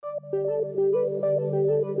This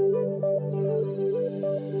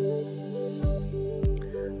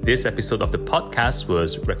episode of the podcast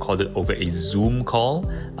was recorded over a Zoom call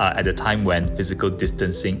at a time when physical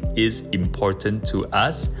distancing is important to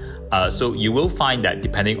us. So you will find that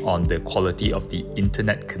depending on the quality of the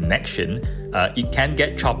internet connection, it can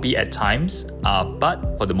get choppy at times,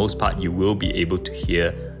 but for the most part, you will be able to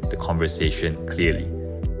hear the conversation clearly.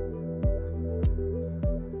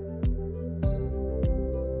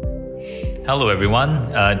 Hello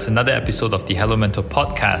everyone, it's another episode of the Hello Mentor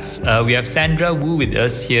podcast. We have Sandra Wu with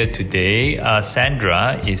us here today.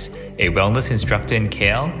 Sandra is a wellness instructor in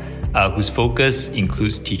KL whose focus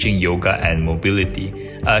includes teaching yoga and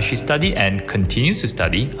mobility. She studied and continues to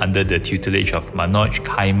study under the tutelage of Manoj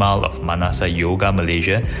Kaimal of Manasa Yoga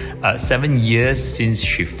Malaysia 7 years since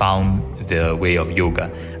she found the way of yoga.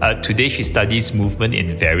 Today she studies movement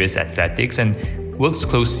in various athletics and works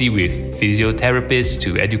closely with physiotherapists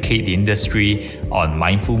to educate the industry on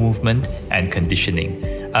mindful movement and conditioning.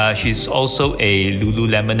 She's also a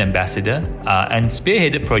Lululemon ambassador and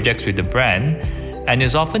spearheaded projects with the brand and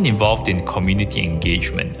is often involved in community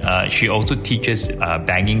engagement. She also teaches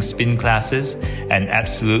banging spin classes and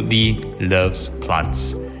absolutely loves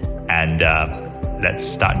plants. And let's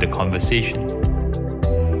start the conversation.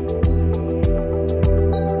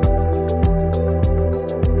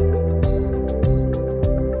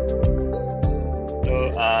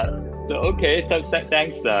 Okay,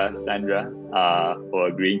 thanks, Sandra, for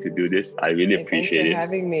agreeing to do this. I really appreciate it. Thanks for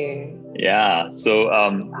having me. Yeah. So,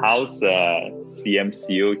 how's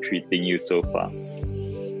CMCO treating you so far?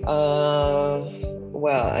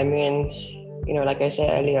 Well, I mean, like I said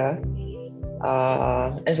earlier,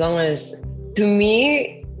 as long as, to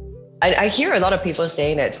me, I hear a lot of people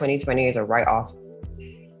saying that 2020 is a write-off,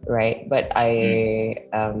 right? But I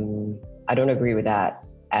don't agree with that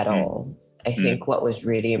at all. I think what was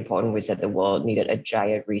really important was that the world needed a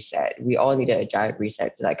giant reset. We all needed a giant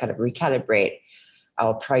reset to kind of recalibrate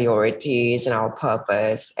our priorities and our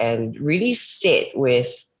purpose and really sit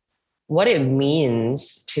with what it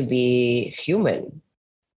means to be human,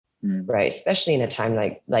 right? Especially in a time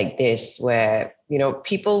like this where,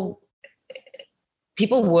 people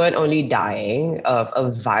weren't only dying of a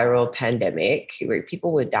viral pandemic, where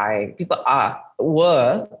people were dying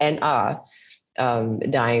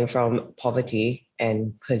from poverty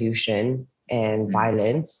and pollution and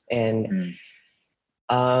violence. And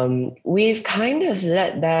we've kind of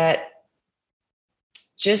let that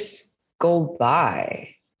just go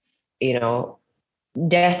by.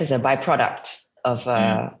 Death is a byproduct of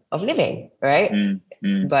living, right?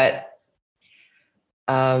 But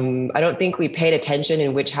I don't think we paid attention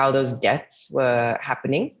in how those deaths were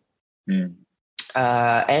happening.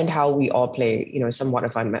 And how we all play, somewhat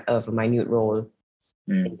of a minute role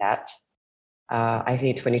in that. I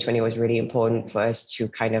think 2020 was really important for us to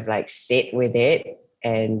kind of sit with it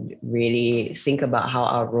and really think about how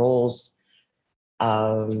our roles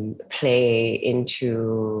play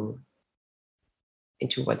into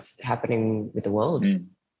what's happening with the world.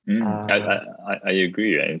 I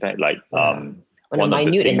agree. In fact, on a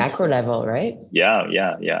minute and macro level, right? Yeah.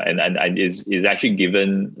 And is actually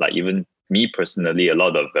given even me personally a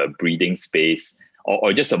lot of breathing space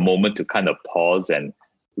or just a moment to kind of pause and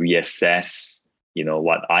reassess,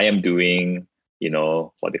 what I am doing,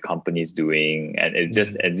 what the company is doing. And it's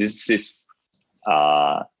just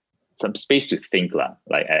some space to think,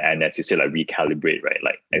 and as you say, recalibrate, right?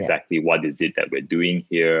 Exactly what is it that we're doing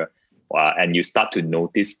here? And you start to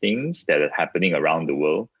notice things that are happening around the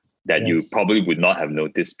world that you probably would not have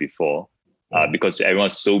noticed before because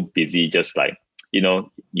everyone's so busy, just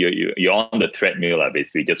you're on the treadmill,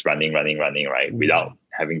 basically just running, right? Without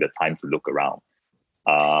having the time to look around.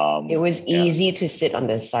 It was easy to sit on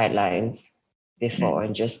the sidelines before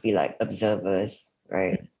and just be observers,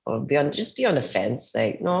 right? Or be on the fence.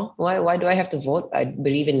 No, why do I have to vote? I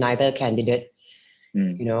believe in neither candidate,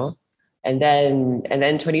 And then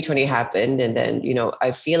 2020 happened. And then,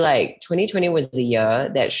 I feel like 2020 was the year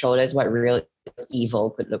that showed us what real evil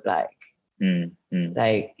could look like. It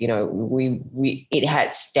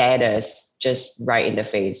had stared us just right in the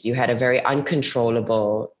face. You had a very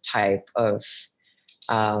uncontrollable type of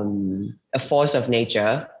a force of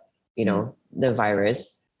nature, the virus,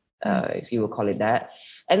 if you would call it that.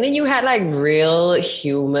 And then you had real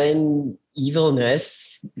human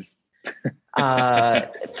evilness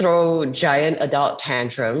throw giant adult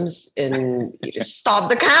tantrums and you just stop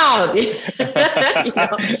the count.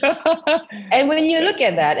 And when you look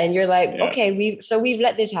at that and you're okay, we've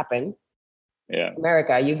let this happen.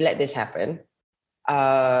 America, you've let this happen.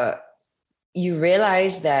 You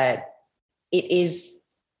realize that it is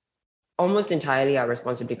almost entirely our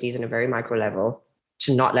responsibilities on a very micro level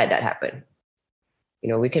to not let that happen. You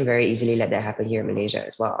know, we can very easily let that happen here in Malaysia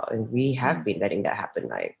as well. And we have been letting that happen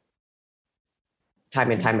like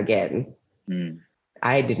time and time again.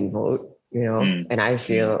 I didn't vote, you know, and I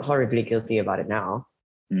feel horribly guilty about it now.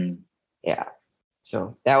 Yeah.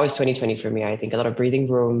 So that was 2020 for me. I think a lot of breathing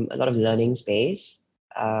room, a lot of learning space.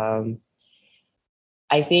 I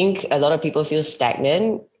think a lot of people feel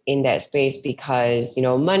stagnant in that space because, you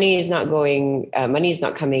know, money is not coming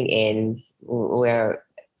in where,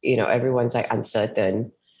 you know, everyone's like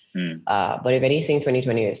uncertain. But if anything,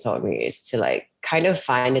 2020 has taught me is to like kind of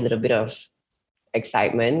find a little bit of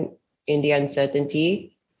excitement in the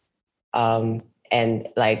uncertainty. And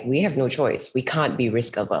like, we have no choice. We can't be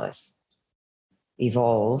risk averse.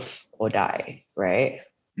 Evolve or die, right?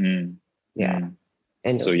 Yeah.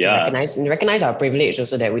 And so recognize our privilege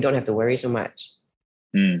also that we don't have to worry so much.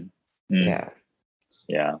 Yeah. And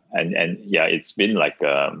it's been like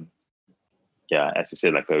as you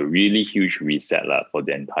said, like a really huge reset for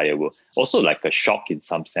the entire world. Also like a shock in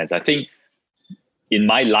some sense. I think in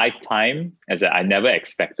my lifetime, I never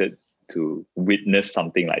expected to witness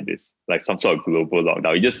something like this, like some sort of global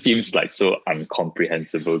lockdown. It just seems like so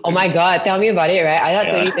incomprehensible. Oh my God, tell me about it, right? I thought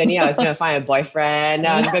 2020 I was going to find a boyfriend.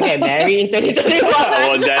 I was going to get married in 2021.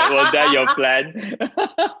 was that your plan?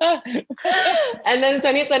 And then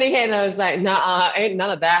 2020 hit and I was like, nah, ain't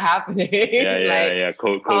none of that happening. COVID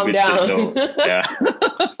calm down.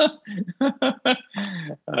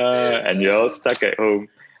 And you're all stuck at home.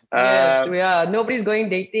 Yes, we are. Nobody's going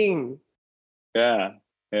dating. Yeah.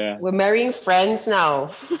 We're marrying friends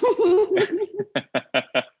now.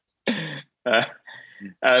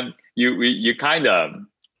 You kind of.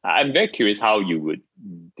 I'm very curious how you would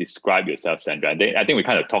describe yourself, Sandra. I think we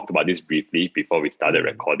kind of talked about this briefly before we started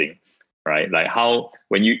recording, right? Like how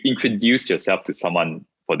when you introduce yourself to someone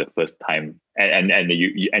for the first time, and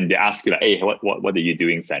they ask you like, hey, what are you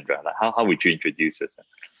doing, Sandra? Like how would you introduce yourself?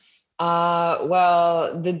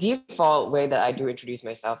 Well, the default way that I do introduce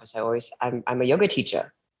myself is I'm a yoga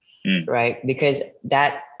teacher. Right? Because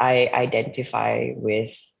that I identify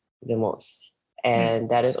with the most.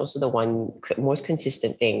 And that is also the one most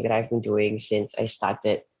consistent thing that I've been doing since I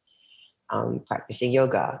started practicing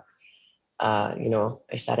yoga. You know,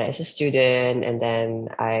 I started as a student and then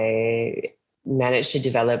I managed to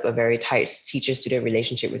develop a very tight teacher-student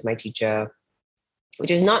relationship with my teacher,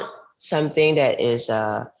 which is not something that is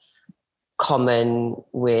common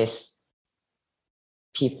with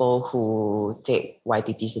people who take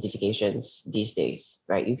YTT certifications these days,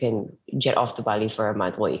 right? You can jet off to Bali for a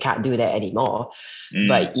month. Well, you can't do that anymore,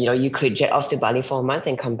 but you know, you could jet off to Bali for a month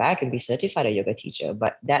and come back and be certified a yoga teacher.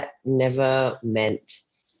 But that never meant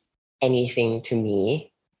anything to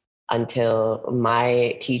me until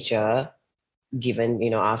my teacher, given, you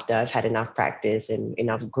know, after I've had enough practice and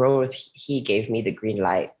enough growth, he gave me the green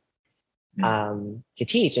light to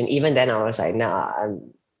teach. And even then I was like, nah,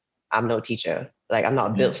 I'm no teacher. Like, I'm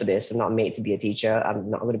not built for this. I'm not made to be a teacher.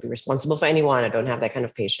 I'm not going to be responsible for anyone. I don't have that kind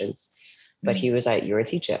of patience. But he was like, you're a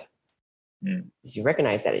teacher. Because you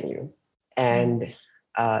recognize that in you. And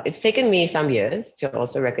it's taken me some years to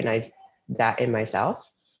also recognize that in myself.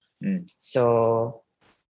 So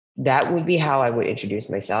that would be how I would introduce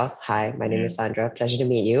myself. Hi, my name is Sandra. Pleasure to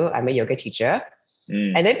meet you. I'm a yoga teacher.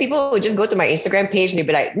 And then people would just go to my Instagram page and they'd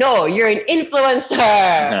be like, no, you're an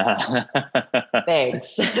influencer.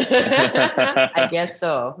 Thanks. I guess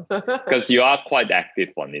so. Because you are quite active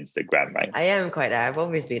on Instagram, right? I am quite. I've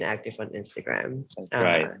always been active on Instagram.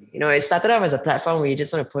 Right. You know, it started off as a platform where you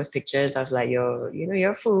just want to post pictures of like your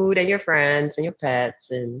food and your friends and your pets,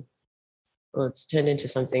 and well, it's turned into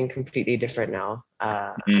something completely different now.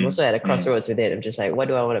 I'm also at a crossroads with it. I'm just like, what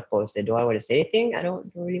do I want to post? Do I want to say anything? I don't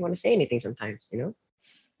really want to say anything sometimes, you know?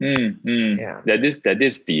 Yeah. That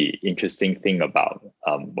is the interesting thing about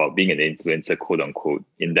being an influencer, quote unquote,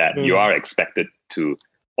 in that you are expected to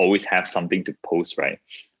always have something to post, right?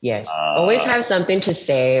 Yes. Always have something to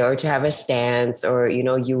say or to have a stance, or, you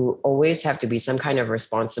know, you always have to be some kind of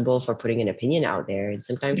responsible for putting an opinion out there. And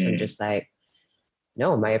sometimes I'm just like,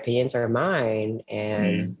 no, my opinions are mine.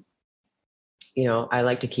 And, you know, I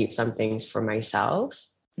like to keep some things for myself.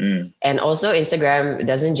 And also Instagram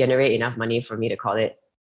doesn't generate enough money for me to call it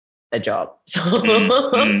a job. So I'm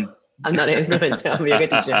not an influencer, I'm a yoga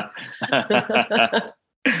teacher.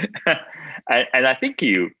 And I think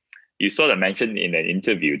you sort of mentioned in an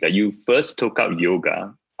interview that you first took up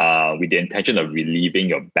yoga with the intention of relieving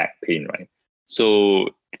your back pain, right?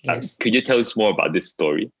 So Yes. Could you tell us more about this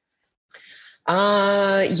story?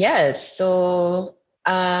 Yes. So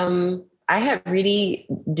I had really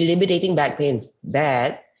debilitating back pains,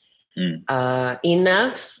 bad,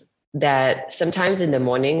 enough that sometimes in the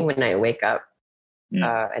morning when I wake up,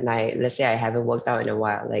 Mm. and let's say I haven't worked out in a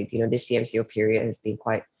while, like, this CMCO period has been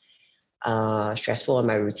quite stressful on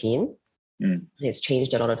my routine. It's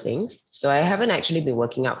changed a lot of things. So I haven't actually been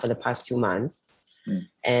working out for the past 2 months.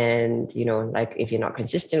 And, like if you're not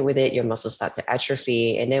consistent with it, your muscles start to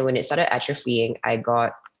atrophy. And then when it started atrophying, I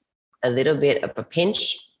got a little bit of a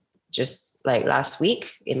pinch just like last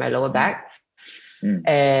week in my lower back.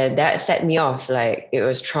 And that set me off. Like it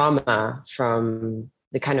was trauma from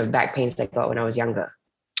the kind of back pains I got when I was younger.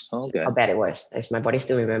 Okay. How bad it was. As my body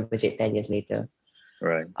still remembers it 10 years later.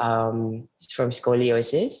 Right. It's from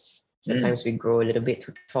scoliosis. Sometimes we grow a little bit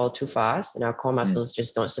too tall too fast, and our core muscles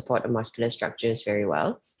just don't support the muscular structures very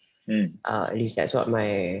well. At least that's what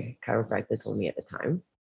my chiropractor told me at the time.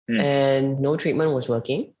 And no treatment was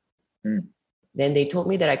working. Then they told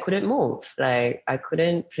me that I couldn't move. Like I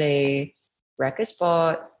couldn't play racket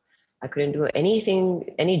sports. I couldn't do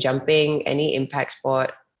anything, any jumping, any impact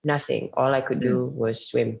sport, nothing. All I could do was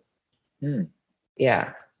swim.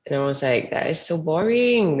 Yeah. And I was like, that is so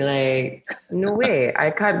boring. Like, no way. I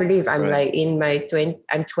can't believe I'm like in my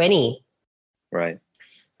I'm 20. Right.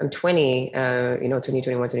 I'm 20, 20,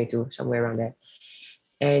 21, 22, somewhere around there.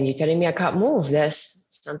 And you're telling me I can't move. There's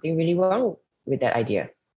something really wrong with that idea.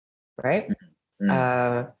 Right.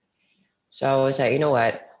 So I was like, you know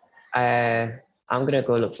what? I'm going to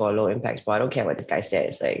go look for a low impact sport. I don't care what this guy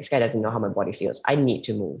says. Like, this guy doesn't know how my body feels. I need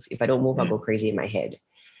to move. If I don't move, I'll go crazy in my head.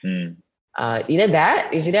 Either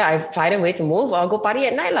that, is either I find a way to move or I'll go party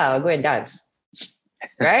at night. I'll go and dance.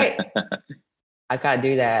 Right? I can't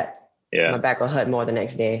do that. Yeah. My back will hurt more the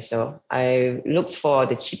next day. So I looked for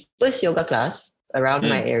the cheapest yoga class around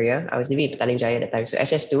my area. I was living in Petaling Jaya at the time. So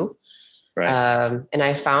SS2. Right. And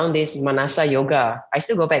I found this Manasa Yoga. I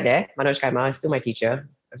still go back there. Manoj Kaima is still my teacher.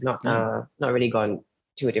 I've not really gone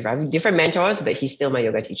to a different. I have different mentors, but he's still my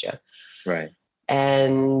yoga teacher. Right.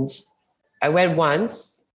 And I went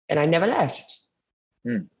once and I never left.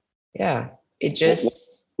 Yeah. It just...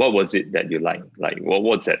 What was it that you liked? Like,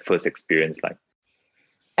 what's that first experience like?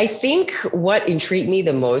 I think what intrigued me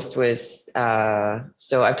the most was,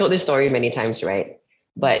 so I've told this story many times, right?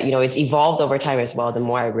 But, it's evolved over time as well. The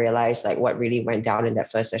more I realized like what really went down in that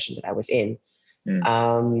first session that I was in.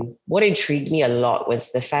 What intrigued me a lot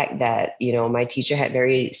was the fact that, my teacher had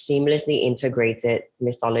very seamlessly integrated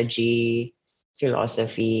mythology,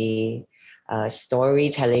 philosophy,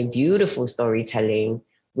 storytelling, beautiful storytelling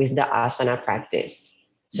with the asana practice.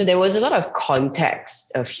 So there was a lot of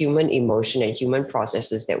context of human emotion and human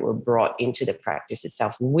processes that were brought into the practice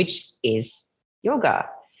itself, which is yoga.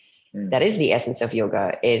 That is the essence of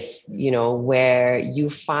yoga, is, where you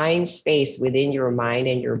find space within your mind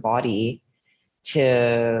and your body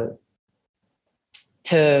to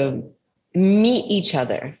meet each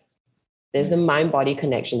other. There's the mind-body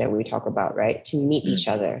connection that we talk about, right? To meet each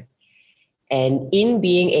other. And in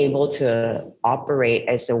being able to operate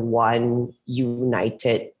as a one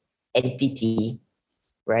united entity,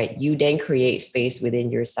 right? You then create space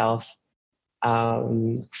within yourself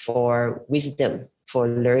for wisdom, for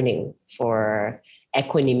learning, for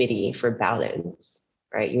equanimity, for balance,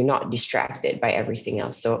 right? You're not distracted by everything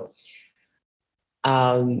else. So,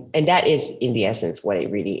 and that is in the essence what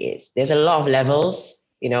it really is. There's a lot of levels,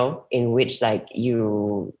 in which that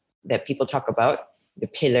people talk about, the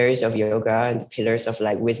pillars of yoga and the pillars of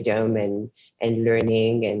like wisdom and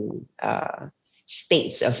learning and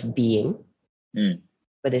states of being.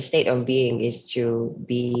 But the state of being is to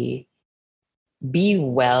be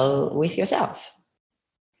well with yourself.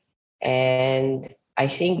 And I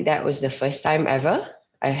think that was the first time ever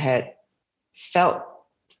I had felt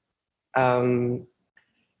some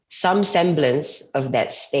semblance of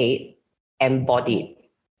that state embodied.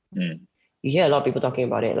 You hear a lot of people talking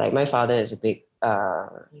about it. Like my father is a big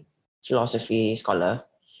philosophy scholar,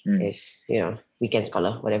 is weekend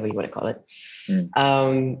scholar, whatever you want to call it.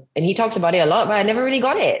 And he talks about it a lot, but I never really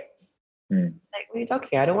got it. Like, what are you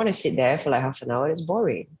talking? I don't want to sit there for like half an hour. It's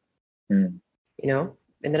boring. And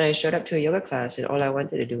then I showed up to a yoga class, and all I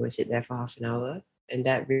wanted to do was sit there for half an hour, and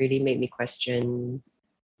that really made me question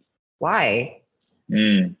why.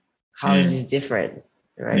 How is this different?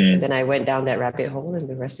 Right. And then I went down that rabbit hole, and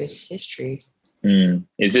the rest is history.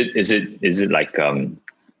 Is it like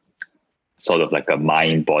sort of like a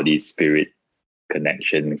mind, body, spirit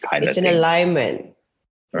connection kind of thing? It's an alignment,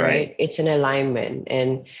 right? It's an alignment.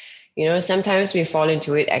 And, sometimes we fall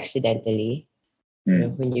into it accidentally.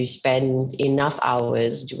 When you spend enough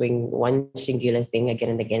hours doing one singular thing again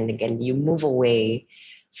and again and again, you move away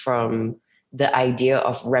from the idea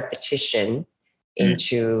of repetition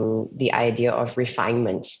into the idea of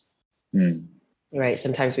refinement. right?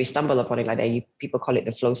 Sometimes we stumble upon it like that. People call it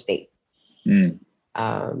the flow state. Mm.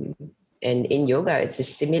 Um, and in yoga, it's a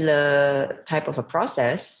similar type of a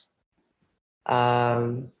process.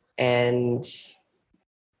 And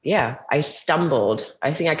yeah, I stumbled.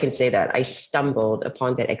 I think I can say that I stumbled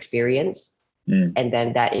upon that experience. Mm. And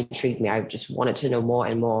then that intrigued me. I just wanted to know more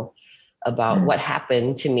and more about what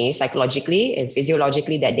happened to me psychologically and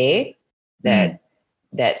physiologically that day that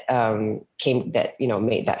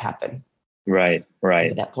made that happen. Right.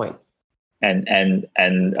 At that point. And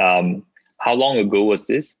how long ago was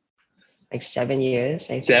this? Like 7 years. I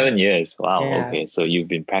think. 7 years. Wow. Yeah. Okay. So you've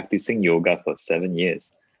been practicing yoga for 7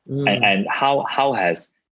 years. Mm. And how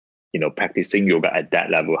has, practicing yoga at that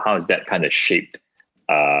level, how has that kind of shaped,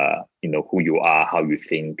 who you are, how you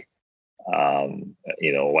think,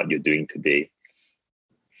 what you're doing today?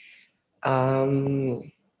 I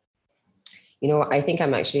think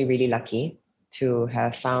I'm actually really lucky to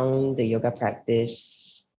have found the yoga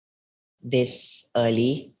practice this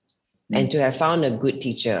early and to have found a good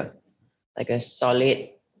teacher, like a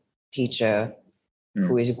solid teacher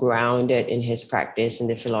who is grounded in his practice and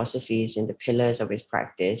the philosophies and the pillars of his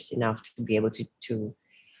practice enough to be able to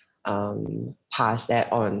pass that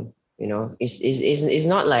on. It's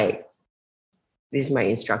not like this is my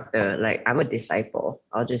instructor, like I'm a disciple.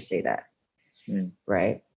 I'll just say that.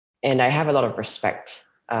 Right. And I have a lot of respect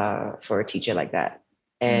for a teacher like that.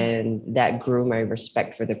 And that grew my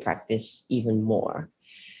respect for the practice even more.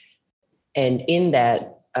 And in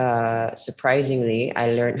that, surprisingly,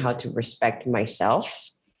 I learned how to respect myself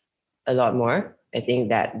a lot more. I think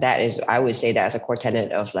that is, I would say that's a core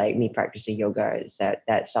tenet of like me practicing yoga, is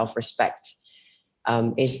that self-respect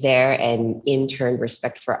is there, and in turn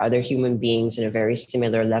respect for other human beings in a very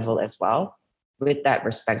similar level as well. With that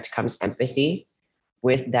respect comes empathy.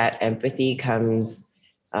 With that empathy comes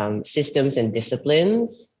systems and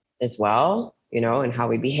disciplines as well, and how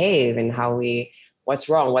we behave and what's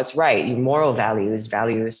wrong, what's right, moral values,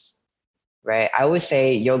 right? I would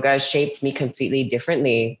say yoga shaped me completely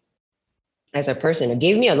differently as a person. It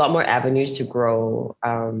gave me a lot more avenues to grow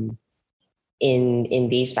in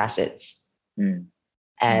these facets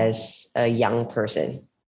as a young person,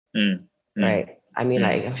 right? I mean,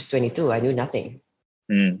 like I was 22, I knew nothing.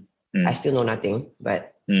 I still know nothing,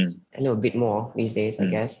 but I know a bit more these days, I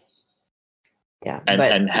guess. Yeah,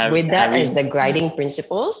 with that as the guiding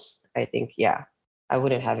principles, I think, I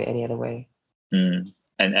wouldn't have it any other way. And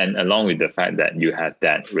along with the fact that you have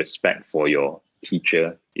that respect for your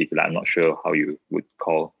teacher, if I'm not sure how you would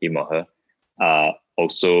call him or her,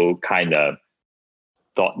 also kind of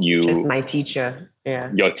taught you. Just my teacher,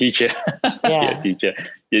 Your teacher, your teacher.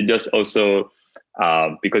 You just also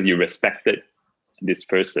because you respected this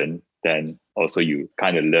person, then also you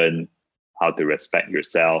kind of learn how to respect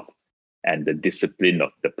yourself and the discipline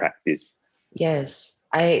of the practice. Yes,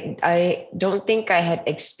 I don't think I had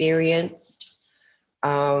experienced.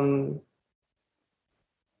 I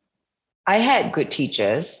had good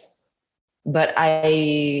teachers, but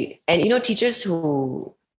teachers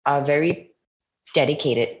who are very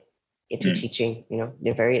dedicated into teaching.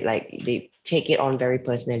 They're very they take it on very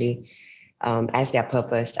personally as their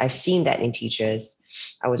purpose. I've seen that in teachers.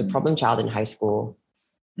 I was a problem child in high school.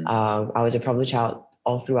 I was a problem child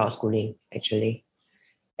all throughout schooling, actually.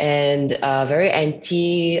 And very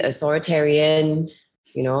anti-authoritarian,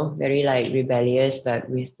 very rebellious, but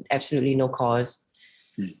with absolutely no cause.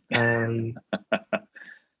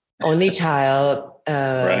 Only child.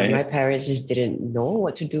 Right. My parents just didn't know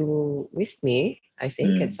what to do with me, I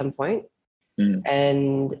think, at some point.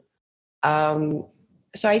 And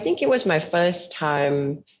so I think it was my first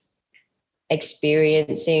time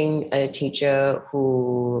experiencing a teacher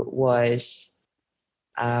who was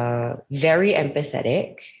very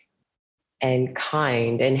empathetic and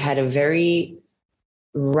kind and had a very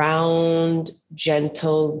round,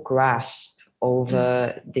 gentle grasp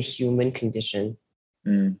over the human condition.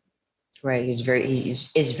 Right? He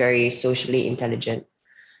is very socially intelligent,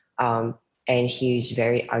 and he's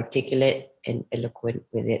very articulate and eloquent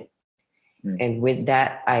with it. And with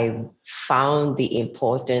that, I found the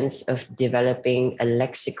importance of developing a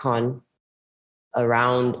lexicon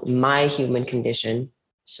around my human condition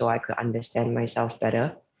so I could understand myself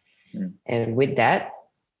better. And with that,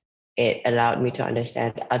 it allowed me to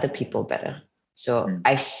understand other people better. So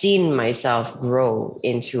I've seen myself grow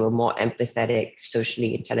into a more empathetic,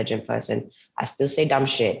 socially intelligent person. I still say dumb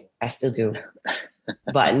shit. I still do.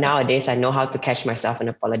 But nowadays I know how to catch myself and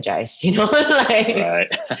apologize, Right.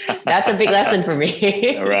 That's a big lesson for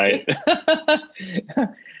me. Right.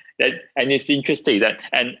 And it's interesting that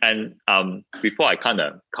and before I kind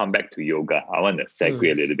of come back to yoga, I want to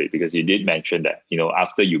segue a little bit, because you did mention that,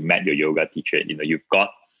 after you met your yoga teacher,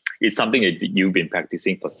 it's something that you've been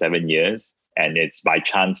practicing for 7 years, and it's by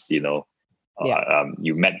chance, you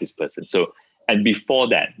met this person. So, and before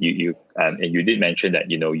that, and you did mention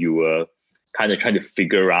that, you were kind of trying to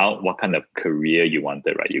figure out what kind of career you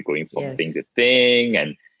wanted, right? You're going from thing to thing,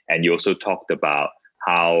 and you also talked about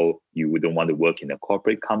how you wouldn't want to work in a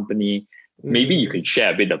corporate company. Maybe you could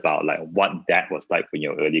share a bit about like what that was like for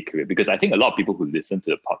your early career, because I think a lot of people who listen to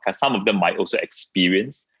the podcast, some of them might also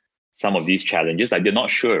experience some of these challenges. Like they're not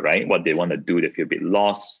sure, right, what they want to do. They feel a bit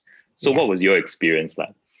lost. So what was your experience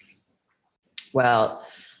like? Well,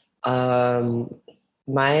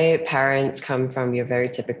 my parents come from your very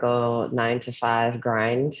typical 9 to 5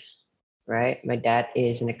 grind, right? My dad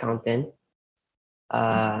is an accountant.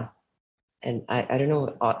 And I don't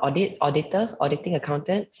know, auditing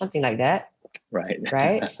accountant, something like that. Right.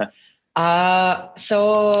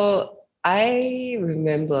 So I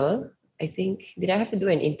remember, I think, did I have to do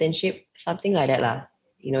an internship? Something like that lah.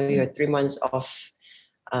 You're 3 months off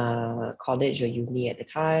college or uni at the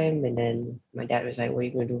time. And then my dad was like, what are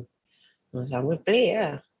you going to do? I was like, I'm going to play,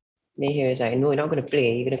 yeah. Then he was like, no, you're not going to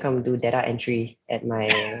play. You're going to come do data entry at my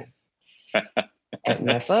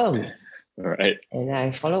firm. All right. And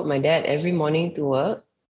I followed my dad every morning to work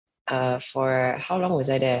for, how long was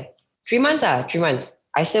I there? 3 months. 3 months.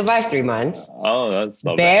 I survived 3 months. Oh, that's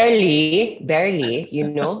not barely,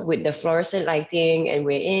 with the fluorescent lighting, and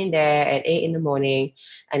we're in there at 8 in the morning,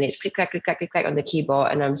 and it's click, clack, click, clack, click, clack on the keyboard,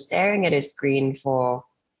 and I'm staring at a screen for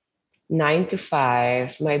 9 to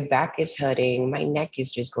 5. My back is hurting. My neck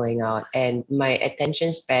is just going out, and my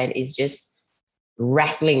attention span is just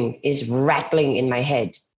rattling in my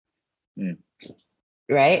head.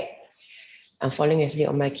 Right? I'm falling asleep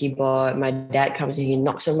on my keyboard. My dad comes in, he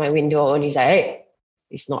knocks on my window, and he's like, hey,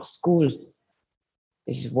 it's not school,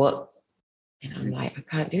 it's work. And I'm like, I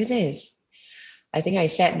can't do this. I think I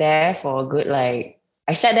sat there for a good, I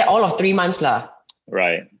sat there all of 3 months lah.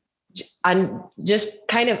 Right. I'm just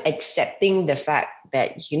kind of accepting the fact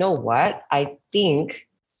that, you know what, I think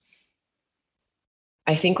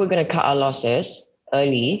we're going to cut our losses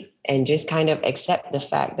early and just kind of accept the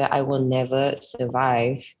fact that I will never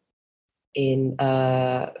survive in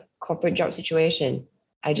a corporate job situation.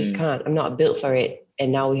 I just can't. I'm not built for it.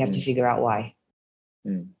 And now we have to figure out why.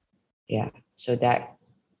 Yeah. So that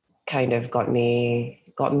kind of got me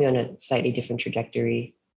on a slightly different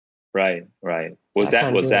trajectory. Right. Was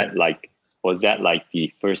that like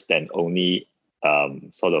the first and only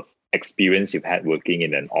sort of experience you've had working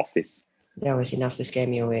in an office? That was enough to scare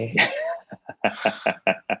me away.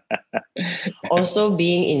 Also,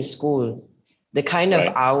 being in school, the kind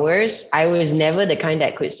of hours, I was never the kind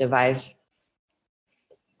that could survive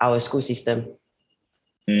our school system.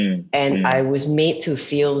 And I was made to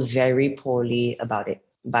feel very poorly about it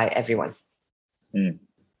by everyone.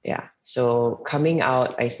 Yeah. So coming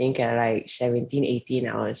out, I think at like 17, 18,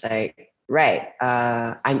 I was like,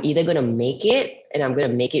 I'm either going to make it, and I'm going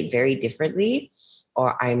to make it very differently,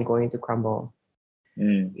 or I'm going to crumble.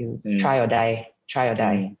 You try or die.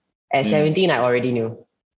 At 17, I already knew.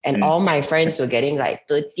 And all my friends were getting like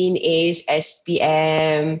 13 A's,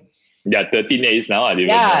 SPM. Yeah, 13 A's now.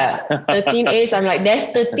 13 A's. I'm like, there's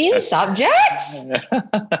 13 subjects?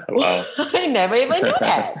 Wow. I never even knew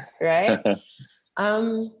that, right?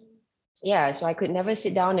 So I could never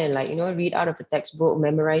sit down and read out of a textbook,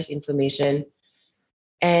 memorize information.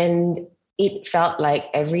 And it felt like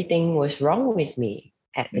everything was wrong with me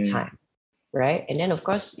at the time, right? And then, of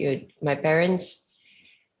course, my parents,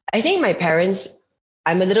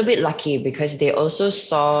 I'm a little bit lucky because they also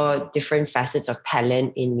saw different facets of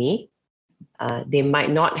talent in me. They might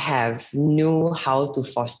not have knew how to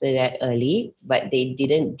foster that early, but they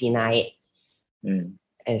didn't deny it.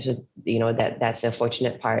 And so, that's the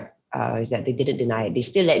fortunate part, is that they didn't deny it. They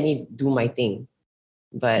still let me do my thing.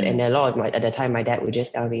 But and at the time, my dad would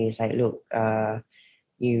just tell me, it's like, look,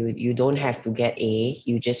 you don't have to get A,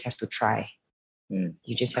 you just have to try.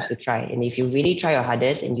 You just have to try. And if you really try your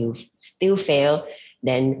hardest and you still fail,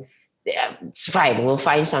 then it's fine. We'll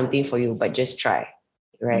find something for you, but just try,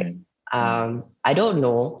 right? I don't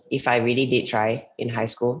know if I really did try in high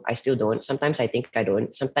school. I still don't. Sometimes I think I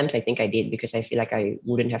don't. Sometimes I think I did because I feel like I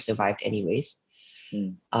wouldn't have survived anyways.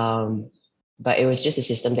 But it was just a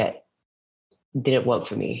system that didn't work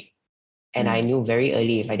for me. And I knew very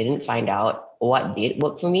early, if I didn't find out what did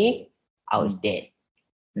work for me, I was dead.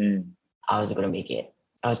 I wasn't going to make it.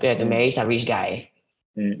 I was going to have to marry some rich guy.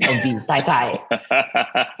 and be tai tai.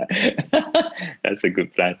 That's a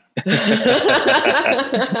good plan. So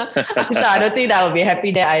I don't think that would be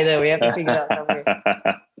happy there either. We have to figure out somewhere.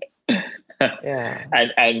 Yeah.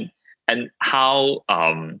 And how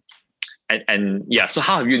and yeah, so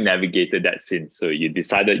how have you navigated that since? So you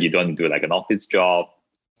decided you don't want to do like an office job,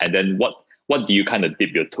 and then what do you kind of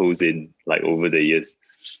dip your toes in like over the years?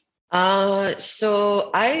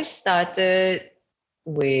 So I started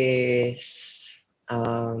with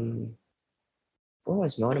what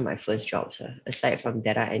was one of my first jobs aside from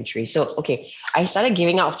data entry? So okay, I started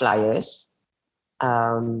giving out flyers.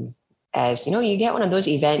 As you know, you get one of those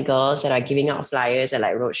event girls that are giving out flyers at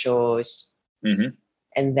like road shows. Mm-hmm.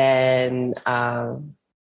 And then and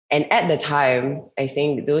at the time, I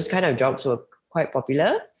think those kind of jobs were quite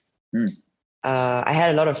popular. I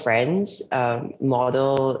had a lot of friends,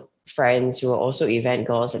 model friends who were also event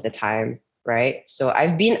girls at the time, right? So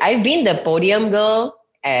I've been the podium girl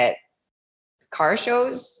at car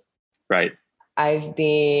shows. Right. I've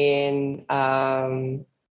been a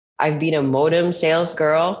modem sales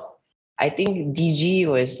girl. I think DG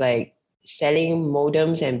was like selling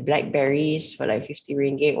modems and Blackberries for like 50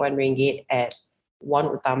 ringgit, 1 ringgit at One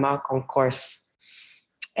Utama concourse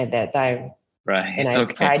at that time. Right. And I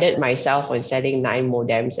prided myself on selling 9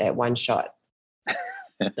 modems at one shot.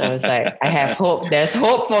 I was like, I have hope. There's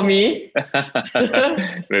hope for me.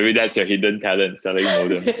 Maybe that's your hidden talent, selling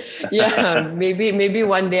modem. Yeah, maybe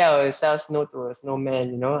one day I will sell snow to a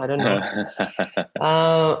snowman, you know, I don't know.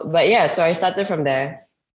 But yeah, so I started from there.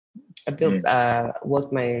 I built,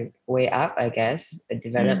 worked my way up, I guess. I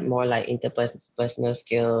developed more like interpersonal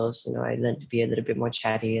skills. You know, I learned to be a little bit more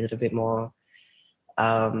chatty, a little bit more,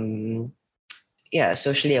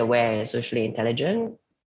 socially aware and socially intelligent.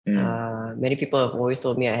 Many people have always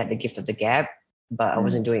told me I had the gift of the gab, but I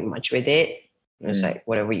wasn't doing much with it. It was like,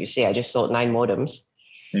 whatever you say, I just sold 9 modems.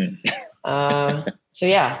 So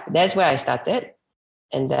yeah, that's where I started.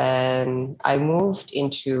 And then I moved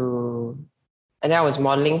into, and then I was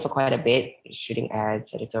modeling for quite a bit, shooting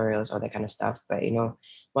ads, editorials, all that kind of stuff. But you know,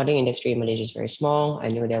 modeling industry in Malaysia is very small. I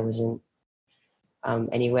knew there wasn't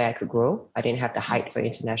anywhere I could grow. I didn't have the height for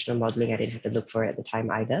international modeling. I didn't have to look for it at the time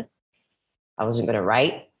either. I wasn't going to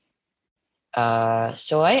write.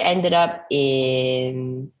 So I ended up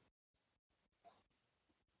in...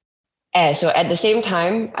 so at the same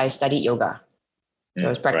time, I studied yoga. So I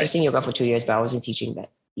was practicing yoga for 2 years, but I wasn't teaching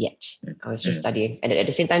that yet. I was just studying. And at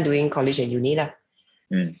the same time, doing college and uni.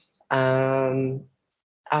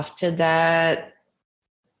 After that,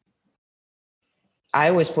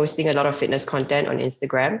 I was posting a lot of fitness content on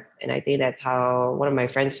Instagram. And I think that's how one of my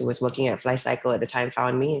friends who was working at FlyCycle at the time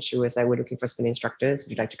found me. And she was like, we're looking for spin instructors.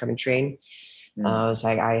 Would you like to come and train? I was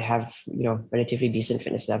like, I have, you know, relatively decent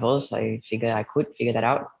fitness levels. I figured I could figure that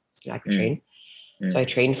out. I could train. So I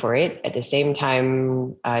trained for it. At the same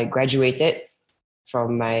time, I graduated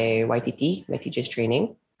from my YTT, my teacher's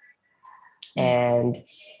training. And you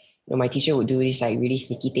know, my teacher would do this like really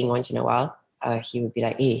sneaky thing once in a while. He would be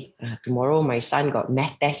like, hey, tomorrow my son got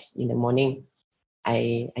math test in the morning.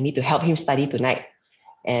 I need to help him study tonight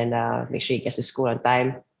and make sure he gets to school on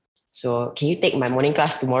time. So can you take my morning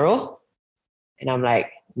class tomorrow? And I'm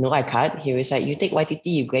like, no, I can't. He was like, you take YTT,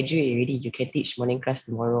 you graduate already, you can teach morning class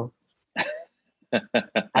tomorrow.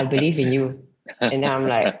 I believe in you. And I'm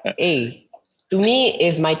like, hey, to me,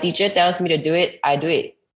 if my teacher tells me to do it, I do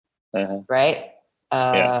it. Right?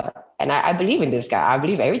 And I believe in this guy. I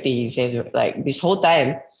believe everything he says. Like this whole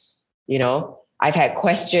time, you know, I've had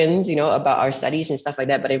questions, you know, about our studies and stuff like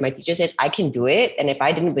that. But if my teacher says I can do it, and if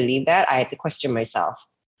I didn't believe that, I had to question myself.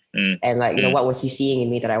 And like, you know, what was he seeing in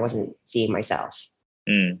me that I wasn't seeing myself?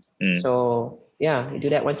 So yeah, I do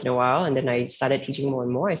that once in a while. And then I started teaching more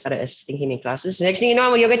and more. I started assisting him in classes. Next thing you know,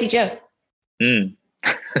 I'm a yoga teacher.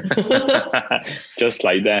 Just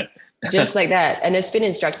like that. Just like that. And a spin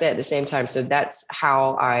instructor at the same time. So that's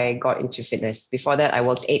how I got into fitness. Before that, I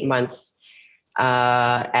worked 8 months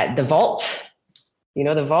at The Vault. You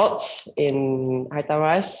know The Vault in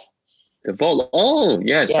Haitamas? The Vault. Oh,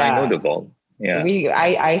 yes, I know The Vault. Yeah.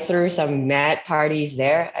 I threw some mad parties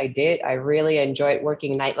there. I did. I really enjoyed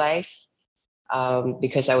working nightlife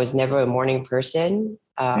because I was never a morning person.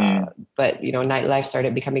 But, you know, nightlife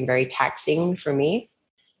started becoming very taxing for me.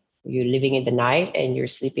 You're living in the night and you're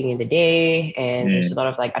sleeping in the day, and there's a lot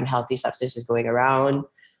of like unhealthy substances going around.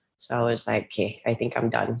 So I was like, okay, I think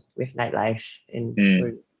I'm done with nightlife.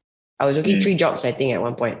 And I was working 3 jobs, I think, at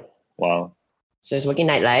one point. Wow. So I was working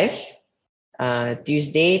nightlife,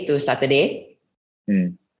 Tuesday to Saturday.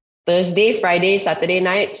 Thursday, Friday, Saturday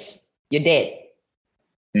nights, you're dead.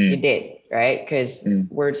 You're dead, right? Because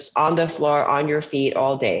we're just on the floor, on your feet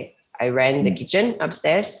all day. I ran the kitchen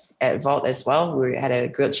upstairs at Vault as well. We had a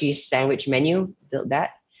grilled cheese sandwich menu, built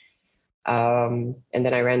that. And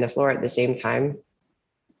then I ran the floor at the same time.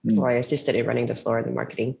 Or I assisted in running the floor and the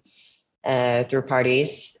marketing through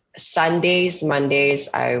parties. Sundays, Mondays,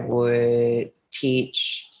 I would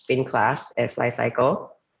teach spin class at Fly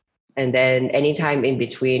Cycle. And then anytime in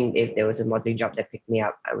between, if there was a modeling job that picked me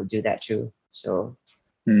up, I would do that too. So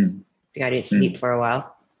I think I didn't sleep for a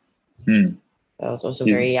while. I was also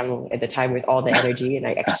very young at the time with all the energy, and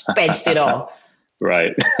I expensed it all.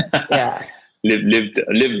 Right. Yeah.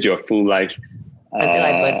 lived your full life. Until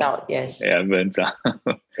I burnt out, yes. Yeah, burnt out.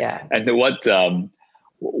 Yeah. And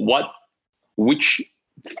which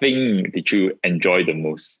thing did you enjoy the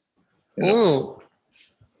most? Well,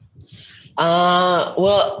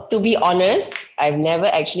 to be honest, I've never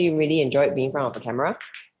actually really enjoyed being in front of a camera.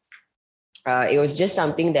 It was just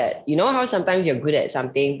something that, you know how sometimes you're good at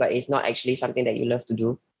something, but it's not actually something that you love to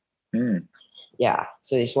do. Yeah,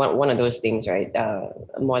 so it's one of those things, right?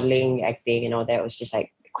 Modeling, acting, and all that was just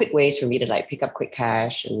like quick ways for me to like pick up quick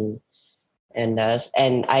cash, and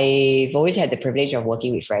I've always had the privilege of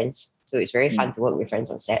working with friends, so it's very fun to work with friends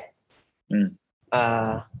on set.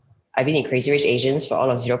 I've been in Crazy Rich Asians for all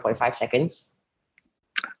of 0.5 seconds.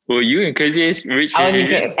 Were you in Crazy Rich Asians? I was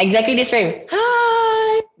in exactly this frame.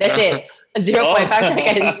 Hi, that's it.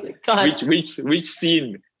 0.5 seconds. Which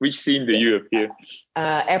scene? Which scene do you appear?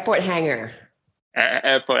 Airport hangar.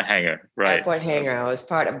 Airport hangar, right? Airport hangar. I was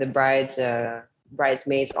part of the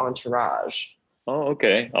bridesmaids entourage. Oh,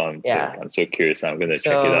 okay. I'm so curious. I'm gonna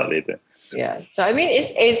check it out later. Yeah. So I mean,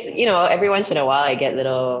 it's every once in a while I get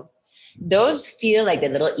those feel like the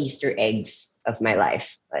little Easter eggs of my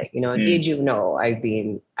life. Like, did you know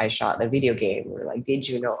I shot a video game, or like, did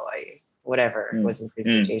you know whatever was in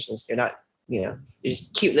presentations. They're not, they're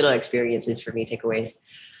just cute little experiences for me, takeaways.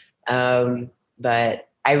 But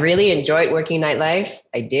I really enjoyed working nightlife.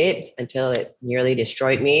 I did, until it nearly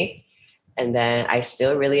destroyed me. And then I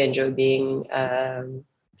still really enjoy being a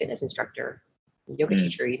fitness instructor, yoga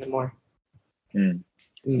teacher even more. Do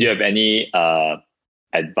you have any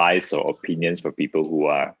advice or opinions for people who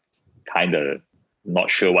are kind of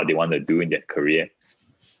not sure what they want to do in their career?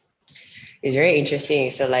 It's very interesting.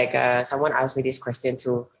 So like someone asked me this question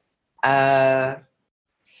too. I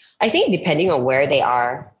think depending on where they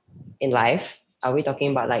are in life, are we talking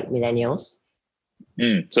about like millennials?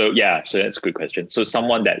 So that's a good question. So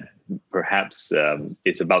someone that perhaps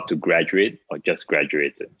is about to graduate or just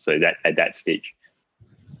graduated. So at that stage.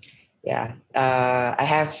 Yeah, I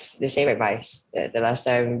have the same advice the last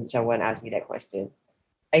time someone asked me that question.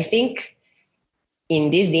 I think in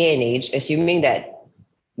this day and age, assuming that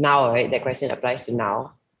now, right, that question applies to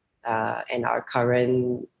now and our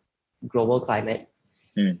current global climate.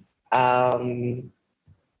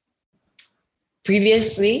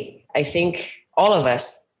 Previously, I think all of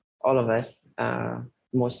us,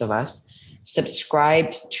 most of us,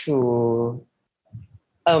 subscribed to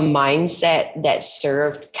a mindset that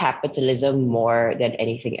served capitalism more than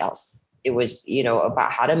anything else. It was,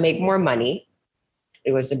 about how to make more money.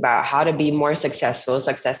 It was about how to be more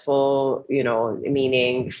successful,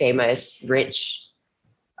 meaning famous, rich,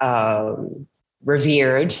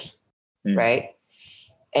 revered, right?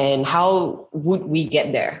 And how would we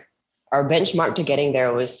get there? Our benchmark to getting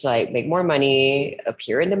there was like make more money,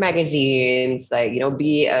 appear in the magazines, like,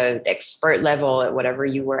 be an expert level at whatever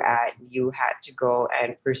you were at. You had to go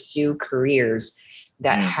and pursue careers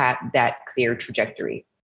that had that clear trajectory.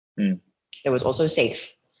 It was also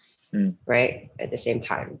safe, right? At the same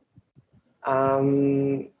time.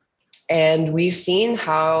 And we've seen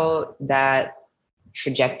how that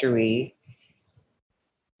trajectory,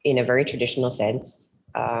 in a very traditional sense,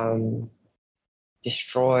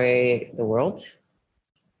 destroy the world,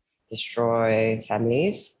 destroy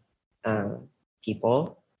families,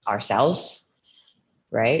 people, ourselves,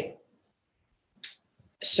 right?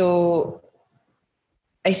 So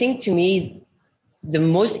I think, to me, the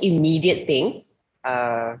most immediate thing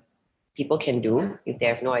people can do if they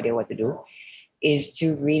have no idea what to do is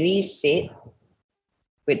to really sit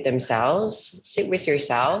with themselves, sit with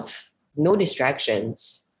yourself, no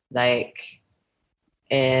distractions,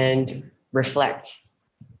 and reflect.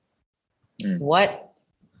 What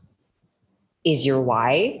is your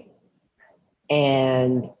why?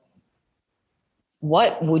 And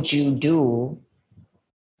what would you do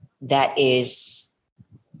that is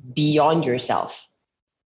beyond yourself?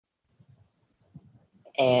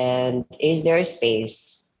 And is there a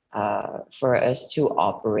space for us to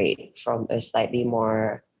operate from a slightly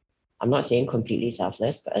more, I'm not saying completely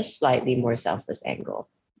selfless, but a slightly more selfless angle?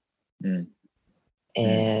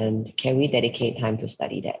 And can we dedicate time to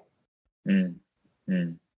study that?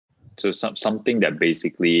 So something that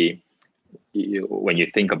basically, when you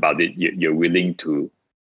think about it, you're willing to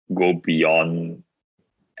go beyond,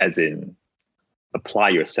 as in apply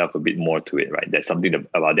yourself a bit more to it, right? That's something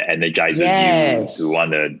about that energizes you to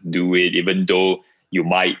want to do it, even though you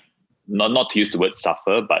might not to use the word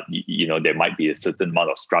suffer, but there might be a certain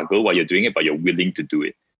amount of struggle while you're doing it, but you're willing to do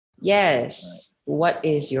it. Yes. Right. What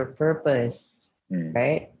is your purpose,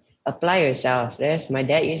 right? Apply yourself. Yes, my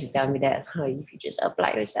dad used to tell me that, if you just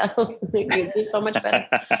apply yourself, you'll be so much better.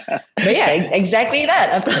 But yeah, exactly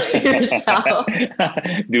that. Apply yourself.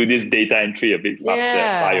 Do this data entry a bit faster.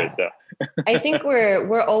 Apply yourself. I think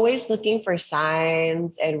we're always looking for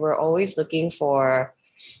signs, and we're always looking for,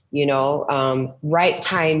 right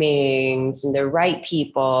timings and the right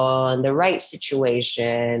people and the right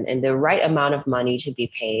situation and the right amount of money to be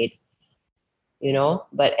paid.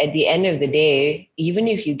 But at the end of the day, even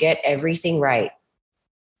if you get everything right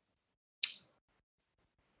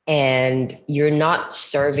and you're not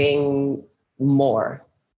serving more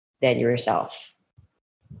than yourself,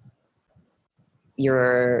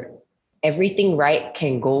 everything right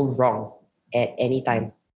can go wrong at any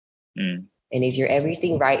time. And if your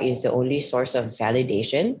everything right is the only source of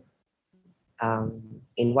validation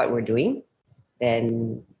in what we're doing,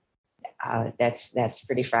 then that's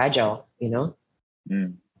pretty fragile,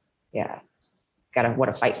 Yeah, gotta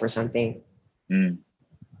want to fight for something.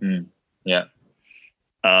 Yeah.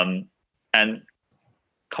 And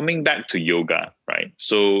coming back to yoga, right?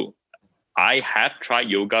 So I have tried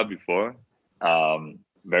yoga before,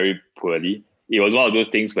 very poorly. It was one of those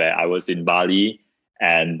things where I was in Bali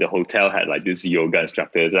and the hotel had like this yoga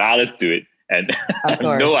instructor. So, let's do it. And I had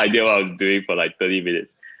no idea what I was doing for like 30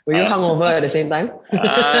 minutes. Were you hungover at the same time?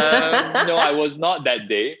 No, I was not that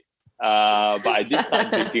day. But I did start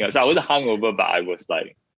drinking. So I wasn't hungover, but I was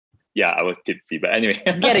like, I was tipsy. But anyway.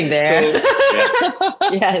 Getting there.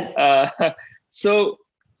 Yes. So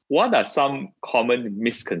what are some common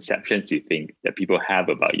misconceptions you think that people have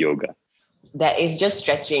about yoga? That is just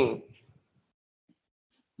stretching.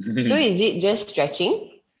 So is it just stretching?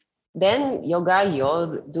 Then yoga, you all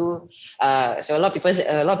do. So a lot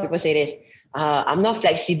of people say this. I'm not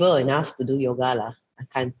flexible enough to do yoga lah. I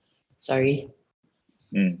can't. Sorry.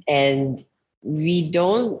 And we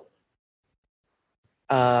don't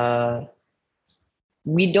have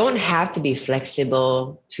to be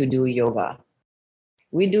flexible to do yoga.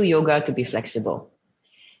 We do yoga to be flexible.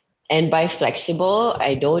 And by flexible,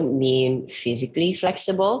 I don't mean physically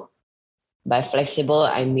flexible. By flexible,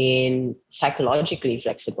 I mean psychologically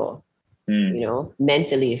flexible,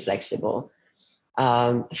 mentally flexible.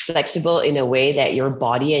 Flexible in a way that your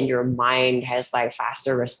body and your mind has like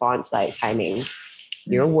faster response like timing.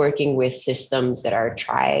 You're working with systems that are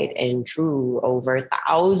tried and true over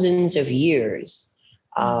thousands of years,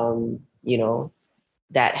 that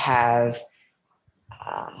have,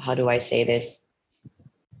 how do I say this?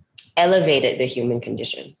 Elevated the human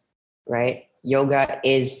condition, right? Yoga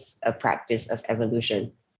is a practice of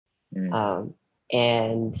evolution. And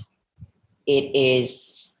it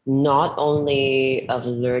is not only of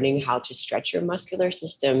learning how to stretch your muscular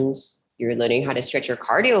systems, you're learning how to stretch your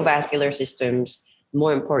cardiovascular systems.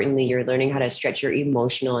 More importantly, you're learning how to stretch your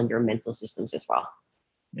emotional and your mental systems as well.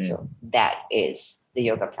 So that is the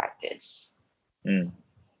yoga practice.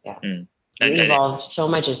 Yeah. You evolve so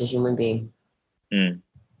much as a human being. And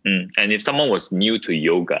if someone was new to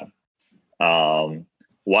yoga,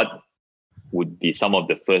 what would be some of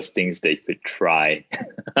the first things they could try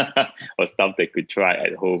or stuff they could try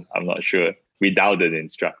at home? I'm not sure, without an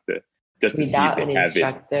instructor, just to see if they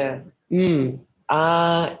have it.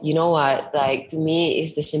 You know what? Like, to me,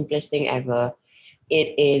 it's the simplest thing ever.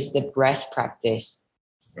 It is the breath practice.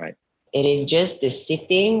 Right. It is just the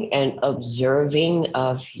sitting and observing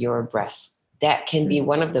of your breath. That can be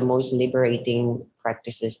one of the most liberating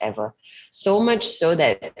practices ever. So much so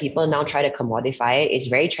that people now try to commodify it. It's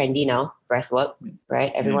very trendy now, breath work,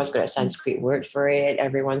 right? Everyone's got a Sanskrit word for it.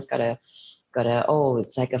 Everyone's got a,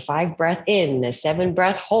 it's like a 5 breath in, a 7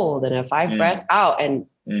 breath hold, and a 5 breath out. And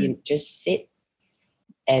you just sit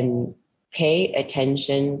and pay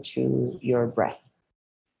attention to your breath.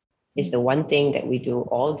 It's the one thing that we do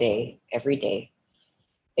all day, every day.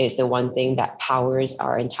 It's the one thing that powers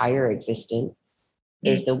our entire existence.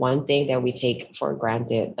 It's the one thing that we take for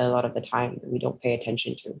granted a lot of the time that we don't pay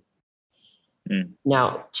attention to.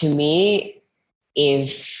 Now, to me,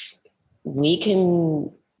 if we can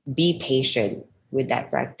be patient with that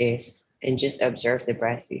practice and just observe the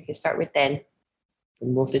breath, you can start with 10,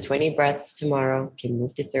 can move to 20 breaths tomorrow, can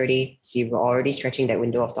move to 30. See, we're already stretching that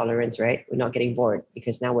window of tolerance, right? We're not getting bored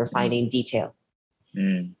because now we're finding detail.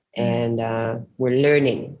 And we're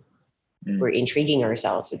learning. We're intriguing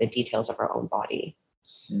ourselves with the details of our own body.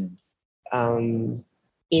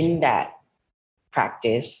 In that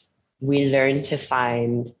practice, we learn to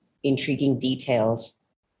find intriguing details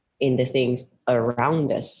in the things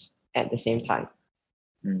around us at the same time.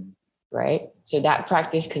 Right? So that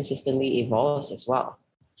practice consistently evolves as well.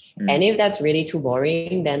 And if that's really too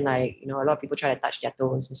boring, then like, a lot of people try to touch their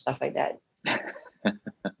toes and stuff like that.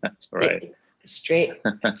 Right. Straight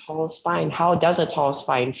tall spine. How does a tall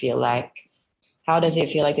spine feel like? How does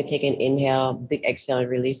it feel like to take an inhale, big exhale, and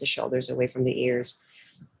release the shoulders away from the ears?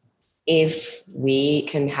 If we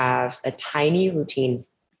can have a tiny routine,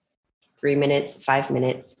 3 minutes, 5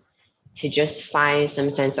 minutes, to just find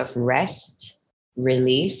some sense of rest,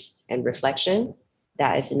 release, and reflection,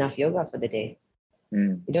 that is enough yoga for the day.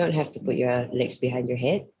 You don't have to put your legs behind your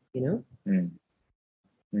head,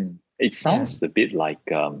 It sounds a bit like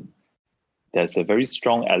there's a very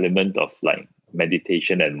strong element of like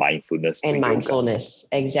meditation and mindfulness. And mindfulness,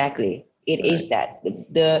 yoga. Exactly. It is that.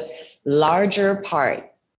 The larger part,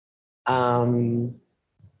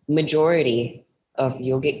 majority of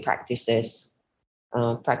yogic practices,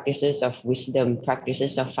 practices of wisdom,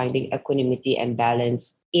 practices of finding equanimity and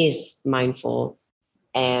balance is mindful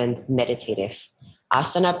and meditative.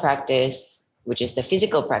 Asana practice, which is the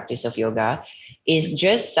physical practice of yoga, is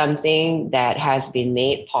just something that has been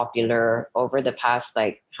made popular over the past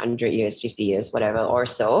like 100 years, 50 years, whatever, or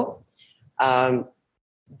so,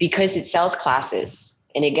 because it sells classes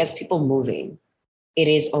and it gets people moving. It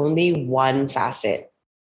is only one facet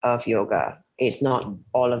of yoga. It's not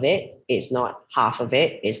all of it. It's not half of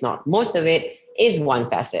it. It's not most of it. It's one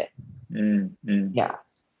facet. Yeah.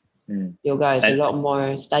 Yoga is a lot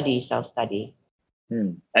more self-study.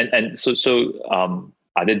 And so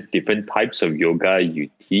are there different types of yoga you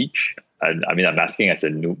teach? And I mean, I'm asking as a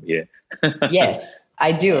noob here. Yes,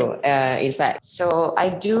 I do. In fact, so I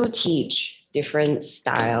do teach different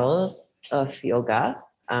styles of yoga,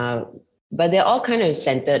 but they're all kind of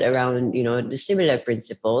centered around, the similar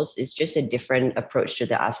principles. It's just a different approach to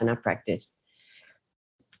the asana practice.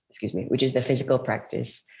 Which is the physical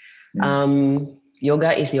practice.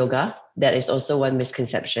 Yoga is yoga. That is also one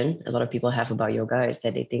misconception a lot of people have about yoga, is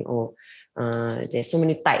that they think, there's so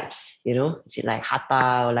many types, is it like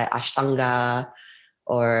hatha or like ashtanga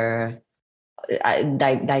or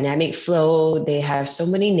dynamic flow? They have so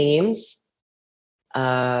many names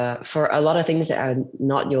for a lot of things that are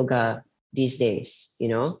not yoga these days,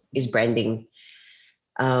 is branding.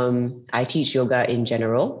 I teach yoga in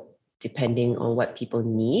general, depending on what people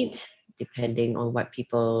need, depending on what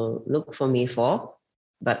people look for me for.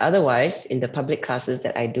 But otherwise, in the public classes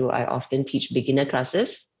that I do, I often teach beginner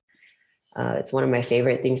classes. It's one of my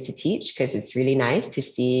favorite things to teach because it's really nice to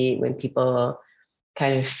see when people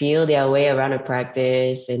kind of feel their way around a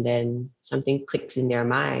practice and then something clicks in their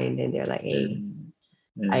mind and they're like, hey,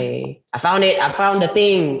 I found it. I found the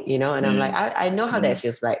thing, and I'm like, I know how that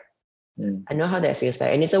feels like. I know how that feels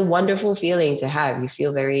like. And it's a wonderful feeling to have. You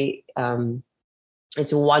feel very,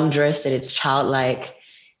 it's wondrous and it's childlike,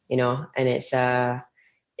 and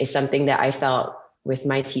it's something that I felt with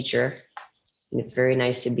my teacher. And it's very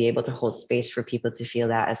nice to be able to hold space for people to feel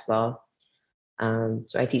that as well.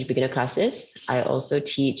 So I teach beginner classes. I also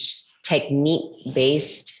teach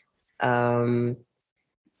technique-based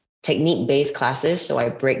classes. So I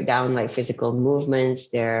break down like physical movements.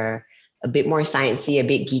 They're a bit more sciencey, a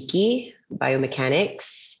bit geeky,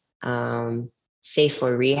 biomechanics, safe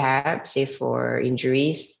for rehab, safe for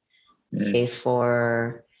injuries, safe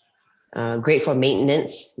for great for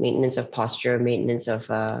maintenance of posture, maintenance of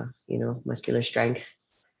muscular strength,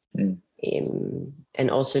 and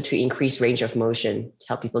also to increase range of motion, to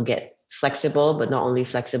help people get flexible, but not only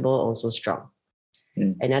flexible, also strong.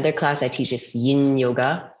 Another class I teach is yin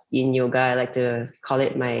yoga. Yin yoga, I like to call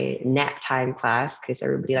it my nap time class because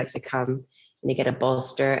everybody likes to come and they get a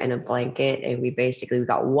bolster and a blanket, and we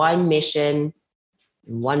got one mission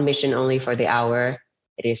only for the hour.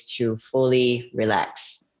 It is to fully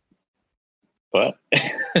relax. What?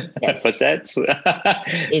 Yes. But that's so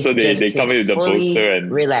they come in with the bolster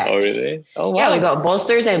and relax. Oh really? Oh wow. Yeah, we got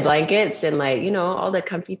bolsters and blankets and all the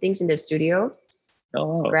comfy things in the studio.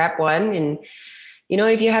 Oh wow. Grab one, and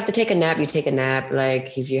if you have to take a nap, you take a nap.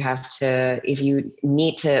 Like if you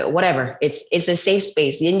need to, whatever. It's a safe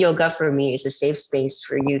space. Yin yoga for me is a safe space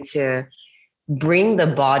for you to bring the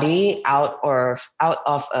body out of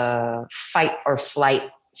a fight or flight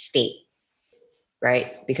state.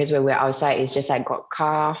 Right? Because when we're outside, it's just like got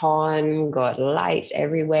car horn, got lights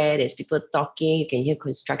everywhere. There's people talking. You can hear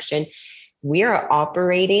construction. We are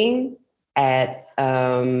operating at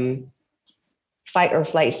fight or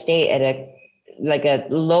flight state at a like a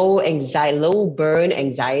low burn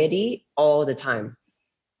anxiety all the time.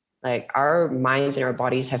 Like our minds and our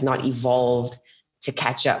bodies have not evolved to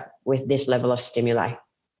catch up with this level of stimuli.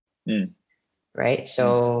 Right?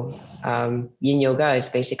 So yin yoga is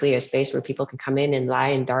basically a space where people can come in and lie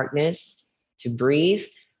in darkness to breathe,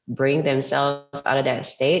 bring themselves out of that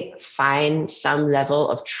state, find some level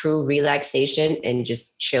of true relaxation and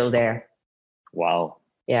just chill there. Wow.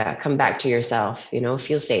 Yeah, come back to yourself,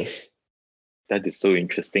 feel safe. That is so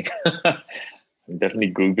interesting. I'm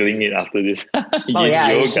definitely Googling it after this. Oh Yin yeah,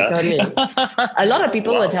 yoga. you should totally. A lot of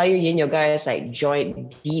people Wow. will tell you yin yoga is like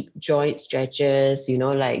deep joint stretches,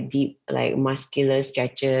 like deep, like muscular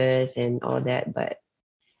stretches and all that. But,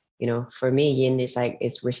 for me, yin is like,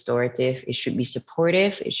 it's restorative. It should be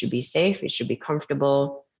supportive. It should be safe. It should be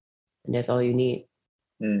comfortable. And that's all you need.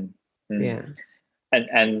 Yeah.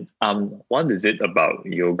 And what is it about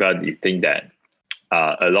yoga do you think that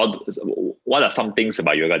what are some things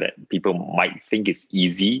about yoga that people might think is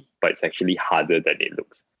easy, but it's actually harder than it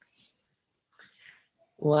looks?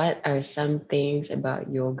 What are some things about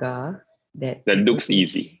yoga that looks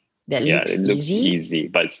easy? That yeah, looks it looks easy? easy,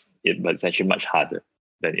 but it's actually much harder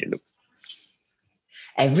than it looks.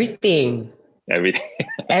 Everything.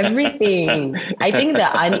 Everything. I think the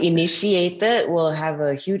uninitiated will have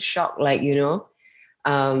a huge shock. Like,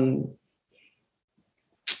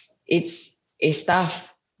 it's tough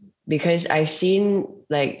because I've seen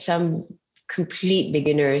like some complete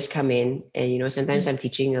beginners come in and, sometimes I'm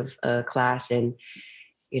teaching a class and,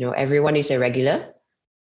 everyone is a regular,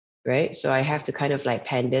 right? So I have to kind of like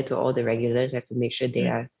pander to all the regulars. I have to make sure they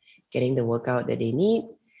are getting the workout that they need.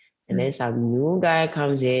 And then some new guy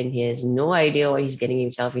comes in. He has no idea what he's getting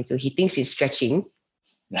himself into. He thinks he's stretching.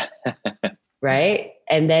 Right?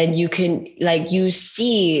 And then you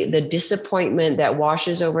see the disappointment that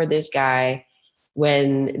washes over this guy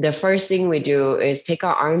when the first thing we do is take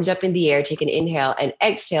our arms up in the air, take an inhale and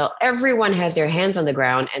exhale. Everyone has their hands on the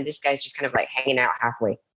ground and this guy's just kind of like hanging out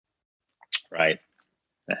halfway. Right.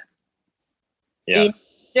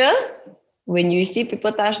 Yeah. When you see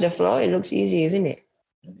people touch the floor, it looks easy, isn't it?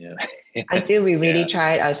 Yeah. Until we really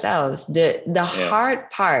try it ourselves. The hard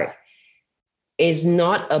part is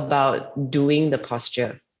not about doing the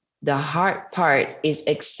posture. The hard part is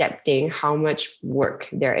accepting how much work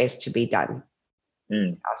there is to be done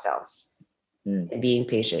ourselves and being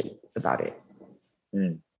patient about it.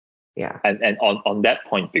 Yeah. And on that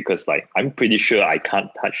point, because like I'm pretty sure I can't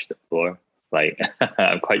touch the floor. Like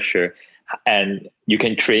I'm quite sure. And you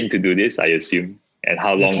can train to do this, I assume. And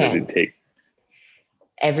how long does it take?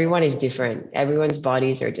 Everyone is different. Everyone's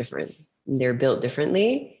bodies are different. They're built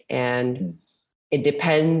differently. And it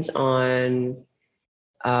depends on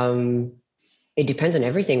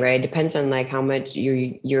everything, right? It depends on like how much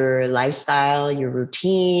your lifestyle, your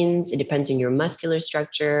routines. It depends on your muscular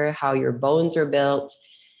structure, how your bones are built.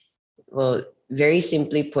 Well, very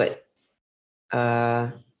simply put,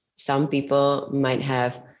 some people might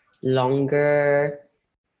have longer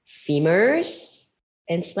femurs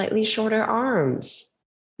and slightly shorter arms.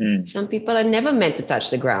 Some people are never meant to touch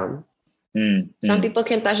the ground. Some people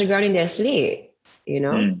can touch the ground in their sleep,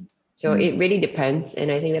 So it really depends.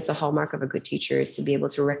 And I think that's a hallmark of a good teacher is to be able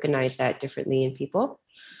to recognize that differently in people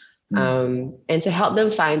and to help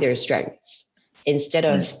them find their strengths instead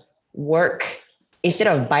of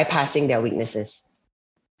bypassing their weaknesses.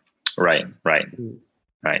 Right.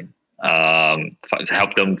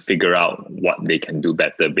 Help them figure out what they can do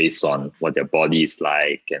better based on what their body is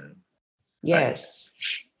like. And yes.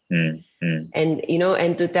 And,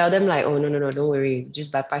 and to tell them like, oh, no, don't worry.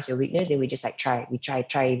 Just bypass your weakness. And we just like try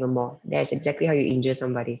even more. That's exactly how you injure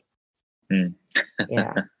somebody.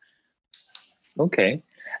 Yeah. Okay.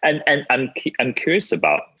 And I'm curious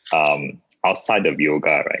about outside of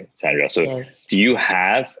yoga, right, Sandra? So do you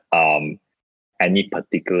have any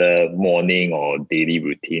particular morning or daily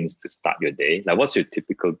routines to start your day? Like what's your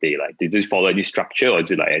typical day like? Did you follow any structure or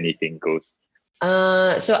is it like anything goes?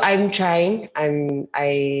 So I'm trying.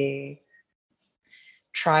 I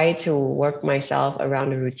try to work myself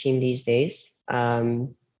around a routine these days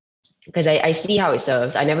because I see how it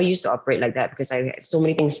serves. I never used to operate like that because I have so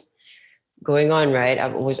many things going on, right? I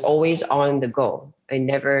was always on the go. I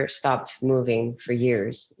never stopped moving for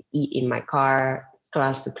years. Eat in my car,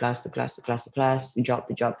 class to class, job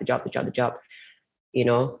to job.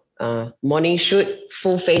 Morning shoot,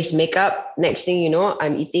 full face makeup. Next thing you know,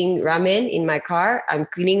 I'm eating ramen in my car. I'm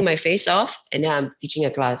cleaning my face off, and then I'm teaching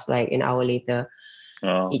a class like an hour later.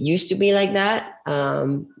 It used to be like that,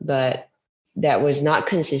 but that was not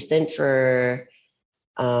consistent for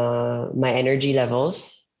my energy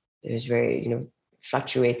levels. It was very,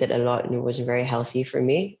 fluctuated a lot and it wasn't very healthy for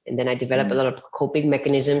me. And then I developed a lot of coping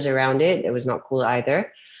mechanisms around it. It was not cool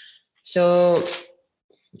either. So,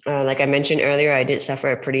 like I mentioned earlier, I did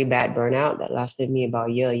suffer a pretty bad burnout that lasted me about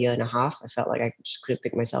a year and a half. I felt like I just couldn't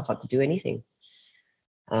pick myself up to do anything.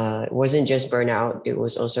 It wasn't just burnout; it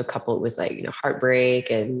was also coupled with like heartbreak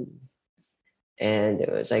and it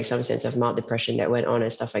was like some sense of mild depression that went on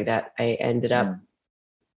and stuff like that. I ended up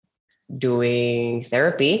doing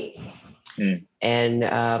therapy, and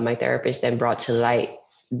my therapist then brought to light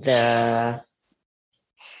the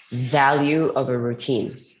value of a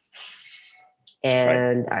routine.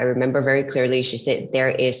 And I remember very clearly, she said, there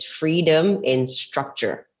is freedom in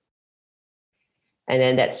structure. And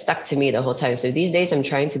then that stuck to me the whole time. So these days I'm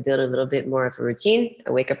trying to build a little bit more of a routine. I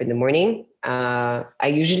wake up in the morning. I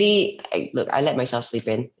let myself sleep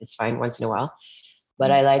in. It's fine once in a while. But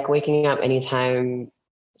I like waking up anytime,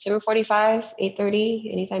 7:45,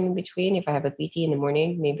 8:30, anytime in between. If I have a PT in the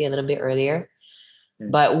morning, maybe a little bit earlier.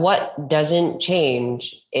 But what doesn't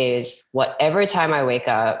change is whatever time I wake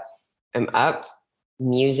up, I'm up,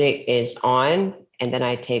 music is on, and then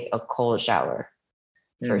I take a cold shower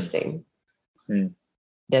first thing.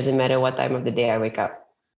 Doesn't matter what time of the day I wake up.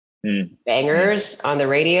 Bangers on the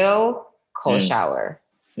radio, cold shower.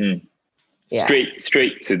 Yeah.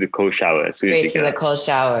 Straight to the cold shower. As soon as you to the cold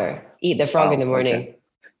shower. Eat the frog in the morning. Okay.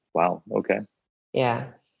 Wow. Okay. Yeah.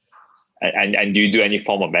 And do you do any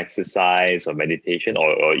form of exercise or meditation,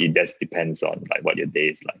 or it just depends on like what your day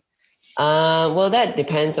is like? Well, that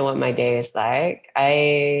depends on what my day is like.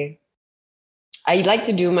 I like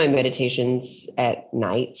to do my meditations at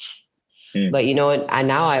night, but you know what?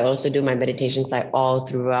 Now I also do my meditations like all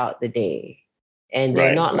throughout the day, and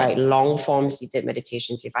they're not like long form seated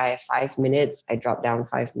meditations. If I have 5 minutes, I drop down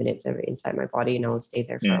 5 minutes inside my body, and I'll stay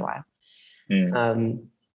there for a while.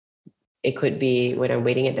 It could be when I'm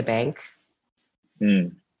waiting at the bank.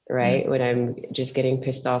 Right? When I'm just getting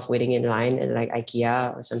pissed off waiting in line at like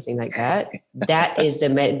IKEA or something like that. That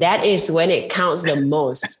is when it counts the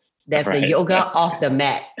most. That's the yoga off the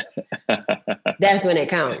mat. That's when it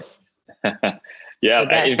counts. Yeah.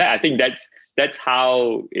 So in fact, I think that's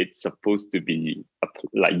how it's supposed to be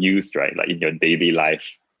like used, right? Like in your daily life,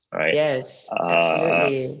 right? Yes,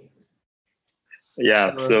 absolutely.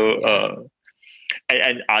 Yeah.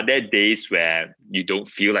 And are there days where you don't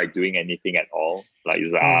feel like doing anything at all? Like,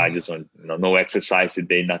 I just want no exercise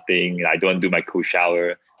today, nothing. I don't want to do my cool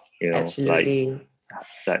shower. Absolutely.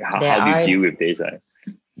 Like how do you deal with days like?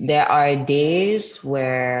 There are days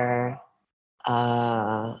where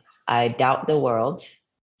I doubt the world.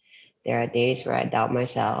 There are days where I doubt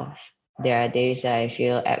myself. There are days that I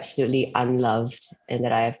feel absolutely unloved and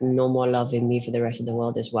that I have no more love in me for the rest of the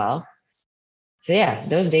world as well. So yeah,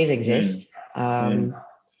 those days exist.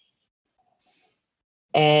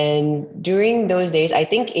 And during those days, I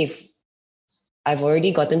think if I've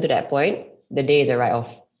already gotten to that point, the day is a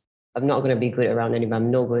write-off. I'm not going to be good around anybody.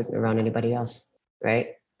 I'm no good around anybody else,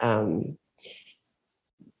 right?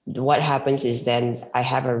 What happens is then I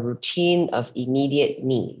have a routine of immediate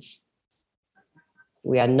needs.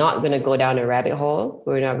 We are not going to go down a rabbit hole.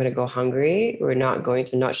 We're not going to go hungry. We're not going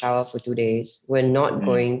to not shower for 2 days. We're not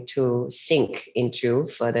going to sink into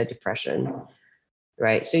further depression.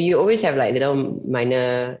 Right. So you always have like little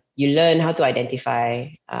minor, you learn how to identify,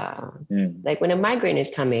 like when a migraine is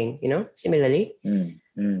coming, similarly.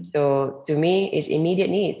 So to me, it's immediate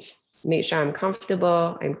needs. Make sure I'm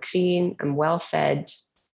comfortable, I'm clean, I'm well fed.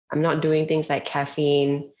 I'm not doing things like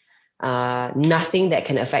caffeine, nothing that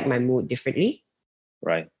can affect my mood differently.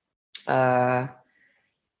 Right. And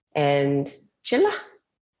chill lah.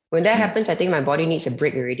 When that happens, I think my body needs a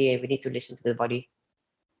break already and we need to listen to the body.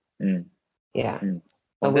 Yeah.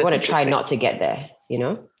 But we want to try not to get there,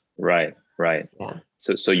 Right. Yeah.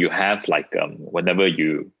 So you have like whenever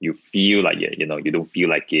you feel like you don't feel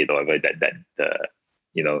like it, or whatever, that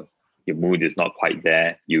your mood is not quite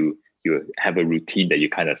there, you have a routine that you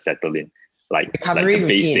kind of settle in, like recovery the routine.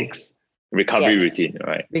 Basics. Recovery routine,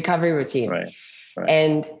 right? Recovery routine. Right.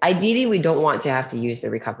 And ideally we don't want to have to use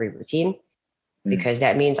the recovery routine because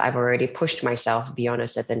that means I've already pushed myself beyond a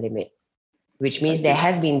certain limit. Which means there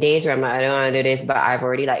has been days where I'm like, I don't want to do this, but I've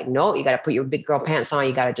already like, no, you got to put your big girl pants on.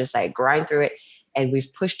 You got to just like grind through it. And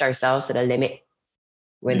we've pushed ourselves to the limit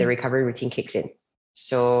when the recovery routine kicks in.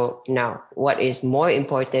 So now what is more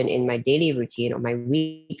important in my daily routine or my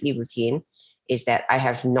weekly routine is that I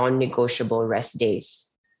have non-negotiable rest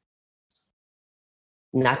days.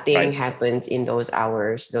 Nothing happens in those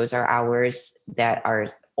hours. Those are hours that are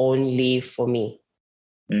only for me.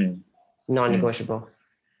 Non-negotiable.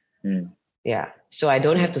 Yeah. So I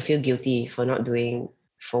don't have to feel guilty for not doing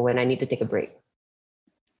for when I need to take a break.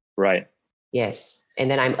 Right. Yes. And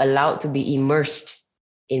then I'm allowed to be immersed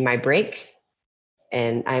in my break,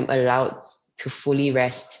 and I'm allowed to fully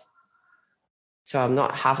rest. So I'm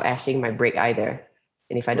not half-assing my break either.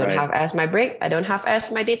 And if I don't Right. half-ass my break, I don't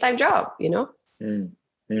half-ass my daytime job, you know? Mm.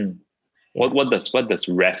 Mm. Yeah. What does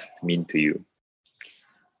rest mean to you?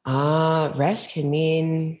 Rest can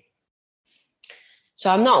mean, so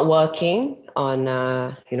I'm not working on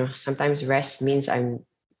sometimes rest means I'm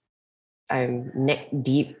neck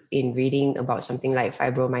deep in reading about something like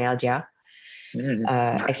fibromyalgia.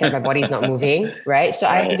 Except my body is not moving, right? So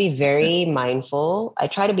I have to Right. be very mindful. I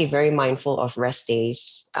try to be very mindful of rest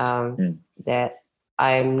days, that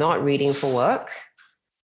I'm not reading for work.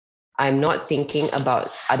 I'm not thinking about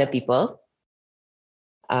other people.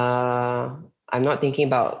 Uh, I'm not thinking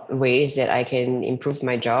about ways that I can improve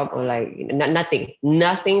my job, or like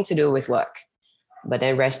nothing to do with work. But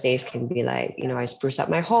then rest days can be like, I spruce up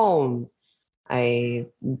my home, I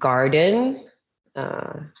garden,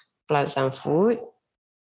 uh, plant some food,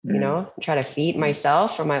 try to feed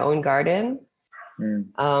myself from my own garden.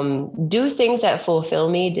 Do things that fulfill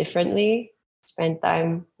me differently. Spend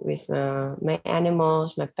time with my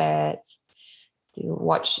animals, my pets.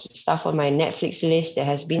 Watch stuff on my Netflix list that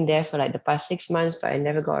has been there for like the past 6 months, but I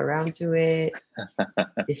never got around to it.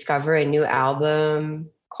 Discover a new album.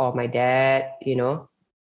 Call my dad.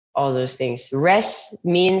 All those things. Rest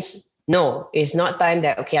means no. It's not time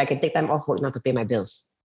that okay, I can take time off work now to pay my bills.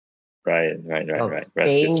 Right.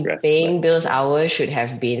 Rest is rest. Paying bills hours should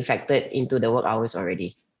have been factored into the work hours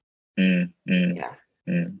already. Yeah.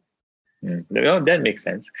 No, that makes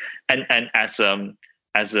sense. And as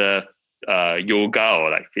a yoga or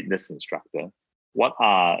like fitness instructor, what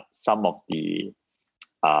are some of the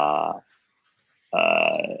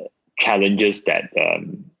challenges that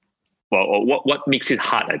or what makes it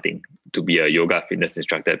hard, I think, to be a yoga fitness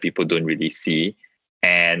instructor that people don't really see,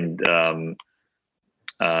 and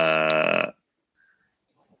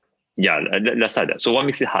let's start that. So what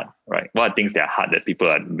makes it hard, right? What are things that are hard that people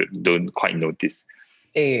don't quite notice?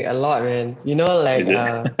 Hey, a lot, man. Like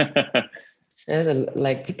Is it?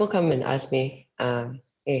 like people come and ask me,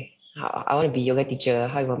 hey, I want to be yoga teacher.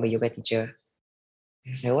 How you want to be yoga teacher?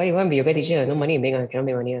 I say, why you want to be yoga teacher? No money, cannot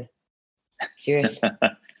make money. Serious.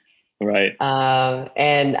 Right.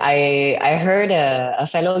 And I heard a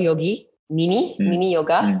fellow yogi, Mini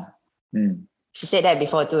Yoga. She said that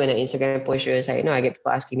before too in an Instagram post. She was like, I get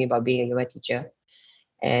people asking me about being a yoga teacher.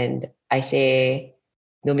 And I say,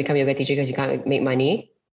 don't become a yoga teacher because you can't make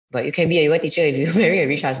money. But you can be a yoga teacher if you marry a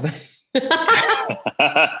rich husband.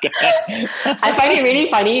 I find it really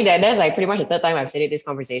funny that that's like pretty much the third time I've said it this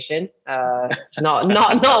conversation. It's not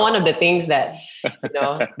one of the things that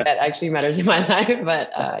that actually matters in my life,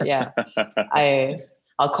 but yeah,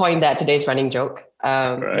 I'll coin that today's running joke.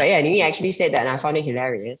 But yeah, Nini actually said that, and I found it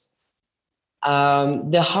hilarious.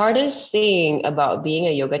 The hardest thing about being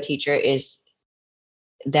a yoga teacher is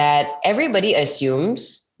that everybody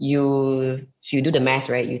assumes you do the math,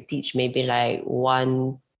 right? You teach maybe like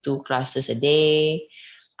 1-2 classes a day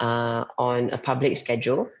on a public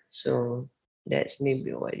schedule. So that's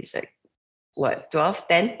maybe what 12,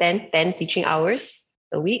 10 teaching hours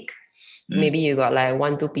a week. Maybe you got like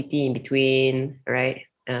 1-2 PT in between, right?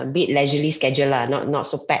 Bit leisurely schedule lah, not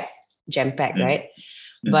so packed, jam packed, right?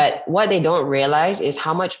 But what they don't realize is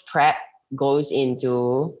how much prep goes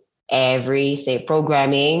into every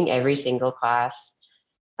programming, every single class,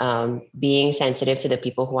 being sensitive to the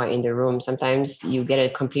people who are in the room. Sometimes you get a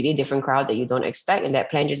completely different crowd that you don't expect, and that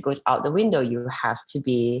plan just goes out the window. You have to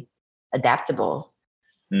be adaptable,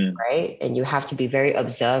 right? And you have to be very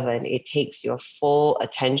observant. It takes your full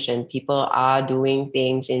attention. People are doing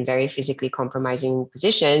things in very physically compromising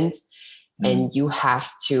positions, and you have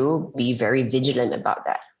to be very vigilant about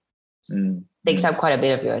that. Takes up quite a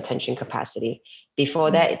bit of your attention capacity. Before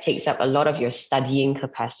that, it takes up a lot of your studying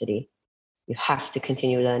capacity. You have to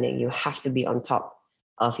continue learning. You have to be on top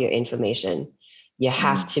of your information. You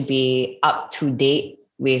have to be up to date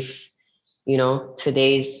with,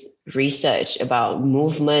 today's research about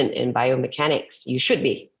movement and biomechanics. You should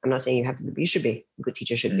be. I'm not saying you have to be. You should be. A good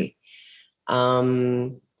teacher should be.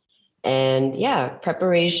 And yeah,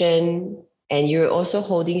 preparation. And you're also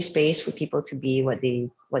holding space for people to be what they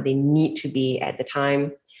need to be at the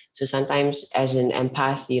time. So sometimes as an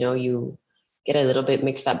empath, you get a little bit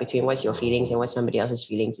mixed up between what's your feelings and what's somebody else's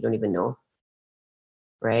feelings. You don't even know,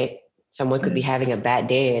 right? Someone could be having a bad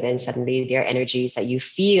day, and then suddenly their energy is like you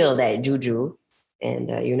feel that juju, and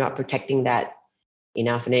you're not protecting that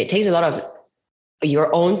enough. And it takes a lot of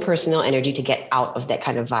your own personal energy to get out of that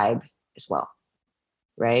kind of vibe as well,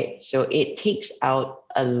 right? So it takes out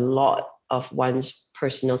a lot of one's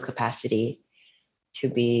personal capacity to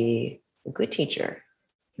be a good teacher.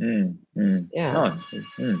 Yeah. No,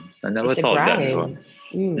 I never It's a thought of that before.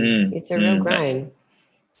 grind. It's a real grind.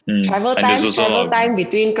 Travel And there's also travel time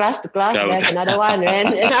between class to class. travel That's time. another one,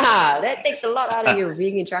 man. That takes a lot out of you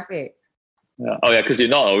being in traffic. Yeah. Oh yeah, because you're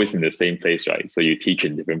not always in the same place, right? So you teach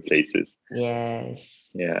in different places. Yes.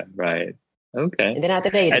 Yeah, right. Okay. And then after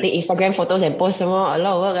that, you take Instagram photos and post some more. A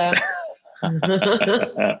lot of work.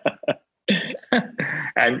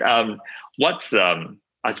 And what's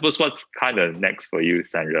I suppose what's kind of next for you,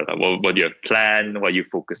 Sandra? Like, what do you plan? What are you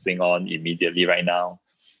focusing on immediately right now?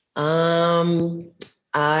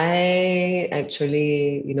 I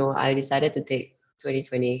actually, I decided to take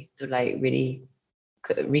 2020 to like really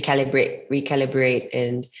recalibrate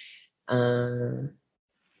and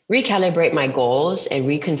recalibrate my goals and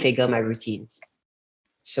reconfigure my routines.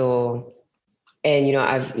 So, and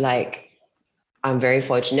I'm very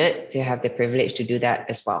fortunate to have the privilege to do that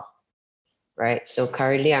as well, right? So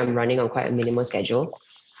currently I'm running on quite a minimal schedule.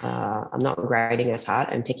 I'm not grinding as hard.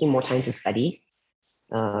 I'm taking more time to study.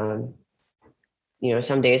 Some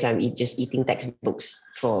days I'm just eating textbooks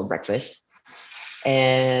for breakfast.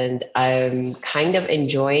 And I'm kind of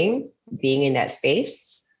enjoying being in that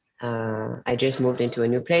space. I just moved into a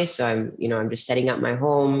new place. So I'm just setting up my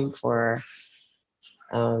home for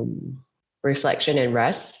reflection and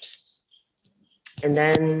rest. And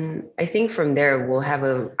then I think from there I'll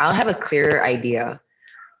have a clearer idea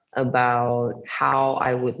about how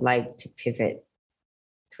I would like to pivot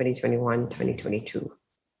 2021, 2022.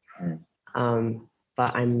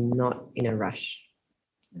 But I'm not in a rush.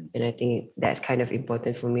 And I think that's kind of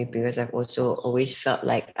important for me because I've also always felt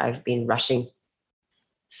like I've been rushing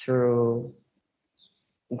through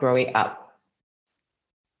growing up.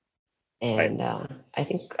 And I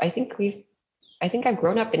think I've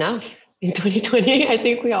grown up enough in 2020. I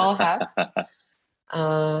think we all have.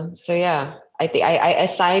 So yeah, I think I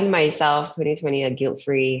assigned myself 2020 a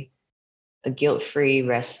guilt-free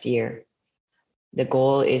rest year. The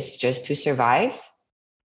goal is just to survive.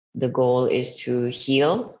 The goal is to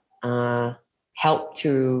heal, help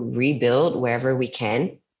to rebuild wherever we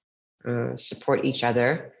can, support each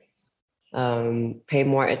other, pay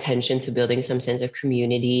more attention to building some sense of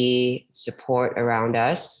community, support around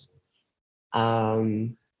us.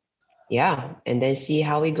 And then see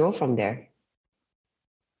how we grow from there.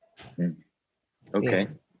 Okay. Yeah.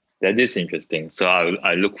 That is interesting. So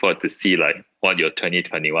I look forward to see like what your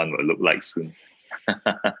 2021 will look like soon.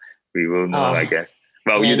 We will know, I guess.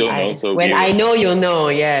 Well, you don't know. So when I know, you'll know.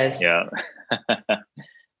 Yes. Yeah.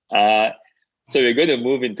 So we're going to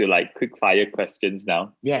move into like quick fire questions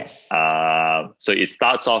now. Yes. So it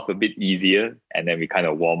starts off a bit easier, and then we kind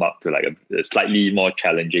of warm up to like a slightly more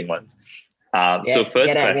challenging ones. So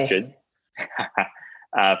first question.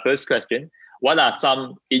 First question. What are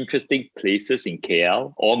some interesting places in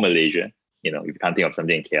KL or Malaysia? If you can't think of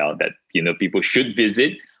something in KL that people should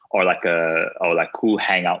visit, or like cool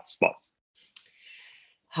hangout spots.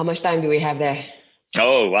 How much time do we have there?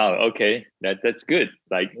 Oh wow, okay, that's good.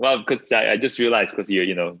 Because I just realized because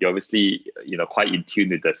you're obviously quite in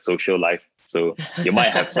tune with the social life, so you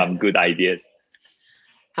might have some good ideas.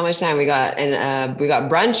 How much time we got? And we got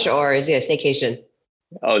brunch, or is it a staycation?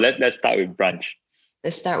 Oh, let's start with brunch.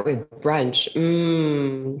 Let's start with brunch.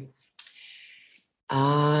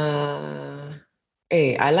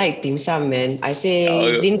 Hey, I like dim sum, man. I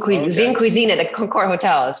say Zin Cuisine at the Concord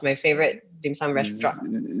Hotel. It's my favorite dim sum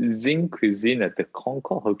restaurant. Zin Cuisine at the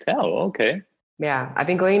Concord Hotel. Okay. Yeah, I've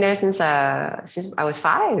been going there since I was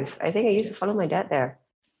 5. I think I used to follow my dad there.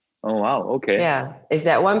 Oh wow. Okay. Yeah, it's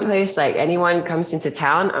that one place. Like anyone comes into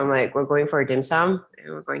town, I'm like, we're going for a dim sum,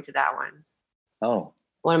 and we're going to that one. Oh.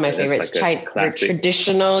 One of my favorites,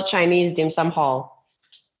 traditional Chinese dim sum hall.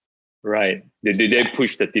 Right. Do they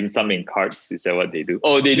push the dim sum in carts? Is that what they do?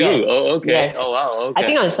 Oh, they do? Yes. Oh, okay. Yes. Oh, wow. Okay. I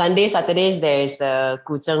think on Sundays, Saturdays, there's a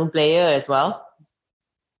guzheng player as well.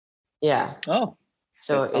 Yeah. Oh,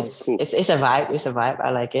 so it's cool. It's a vibe. It's a vibe.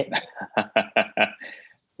 I like it.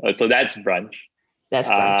 So that's brunch. That's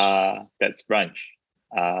brunch. That's brunch.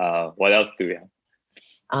 What else do we have?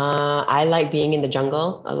 I like being in the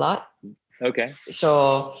jungle a lot. Okay.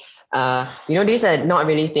 So, these are not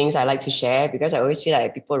really things I like to share because I always feel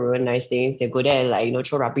like people ruin nice things. They go there and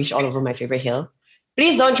throw rubbish all over my favorite hill.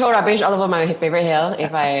 Please don't throw rubbish all over my favorite hill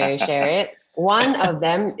if I share it. One of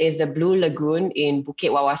them is the Blue Lagoon in Bukit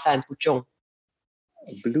Wawasan, Puchong.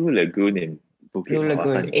 Blue Lagoon in Bukit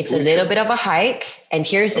Wawasan. It's a little bit of a hike. And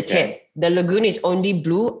here's the tip. The lagoon is only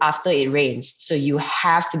blue after it rains. So you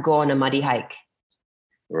have to go on a muddy hike.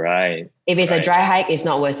 Right. If it's a dry hike, it's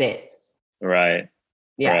not worth it. Right.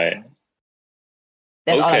 Yeah. Right.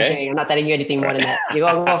 That's all I'm Okay. saying. I'm not telling you anything more than that. You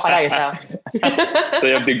go find out yourself. So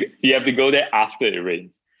you have to go there after it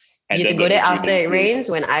rains. And You have then to go the there after lagoon it is rains.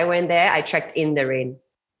 When I went there, I trekked in the rain.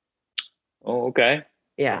 Oh, okay.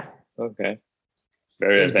 Yeah. Okay.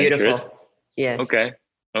 Very It was adventurous. beautiful. Yes. Okay.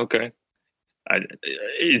 Okay.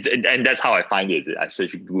 And that's how I find it. I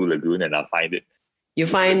search Blue Lagoon and I find it. You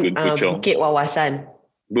find Lagoon Puchong. Bukit Wawasan.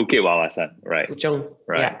 Bukit Wawasan. Right. Puchong.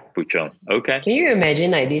 Right. Yeah. Puchong. Okay. Can you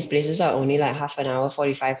imagine like these places are only like half an hour,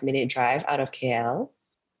 45-minute drive out of KL?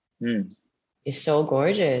 Hmm. It's so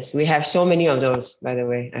gorgeous. We have so many of those, by the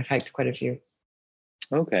way. I've hiked quite a few.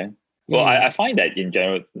 Okay. Well, I find that in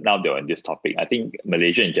general, now they're on this topic, I think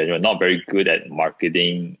Malaysia in general not very good at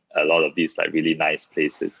marketing a lot of these like really nice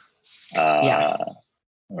places.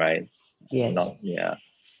 Right. Yes. Yeah.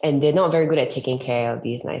 And they're not very good at taking care of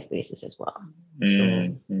these nice places as well.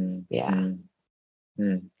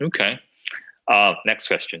 Okay. Next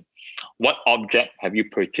question. What object have you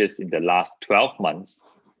purchased in the last 12 months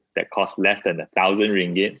that cost less than 1,000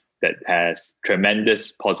 ringgit that has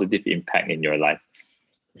tremendous positive impact in your life?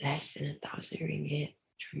 Less than 1,000 ringgit.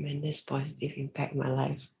 Tremendous positive impact in my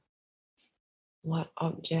life. What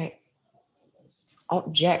object?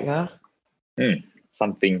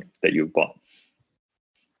 Something that you bought.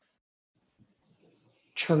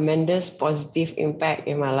 Tremendous positive impact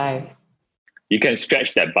in my life. You can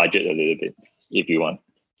stretch that budget a little bit if you want.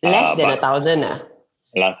 Less than 1,000.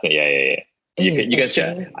 Less than, yeah. You can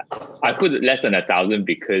share. I put less than 1,000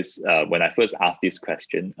 because when I first asked this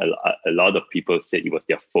question, a lot of people said it was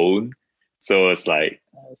their phone. So it's like,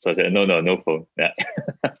 so I said, no phone. Yeah.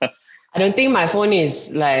 I don't think my phone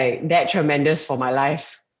is like that tremendous for my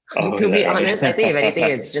life. To be honest, I think if anything,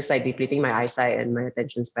 it's just like depleting my eyesight and my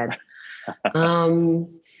attention span.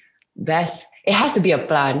 Best. It has to be a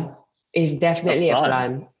plant. It's definitely a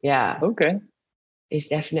plant. Yeah. Okay. It's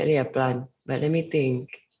definitely a plant. But let me think.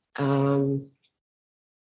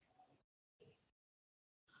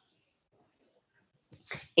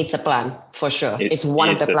 It's a plant for sure. It's one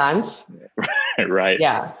of the plants. Right.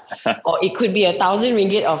 Yeah. Or it could be 1,000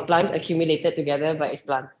 ringgit of plants accumulated together, but it's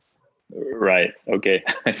plants. Right. Okay.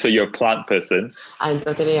 So you're a plant person. I'm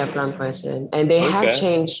totally a plant person. And they have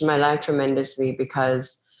changed my life tremendously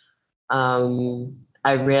because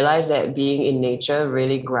I realized that being in nature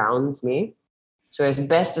really grounds me. So as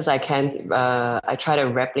best as I can, I try to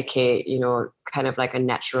replicate, kind of like a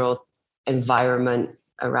natural environment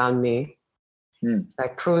around me. I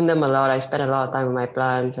prune them a lot. I spend a lot of time with my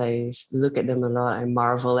plants. I look at them a lot. I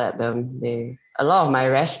marvel at them. A lot of my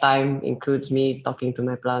rest time includes me talking to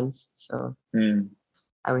my plants. So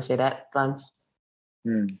I would say that plants.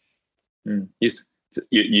 Yes,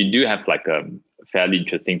 you do have like a fairly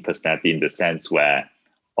interesting personality in the sense where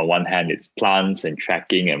on one hand it's plants and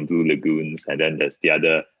trekking and blue lagoons, and then there's the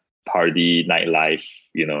other party, nightlife,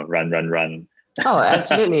 run. Oh,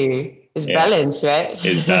 absolutely. It's balanced, right?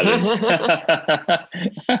 It's balanced.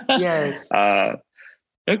 Yes.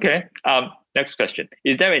 Okay. Next question.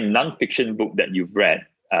 Is there a non-fiction book that you've read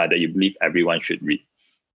that you believe everyone should read?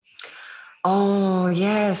 Oh,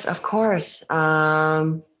 yes, of course.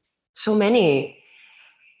 So many.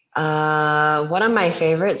 One of my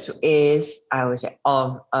favorites is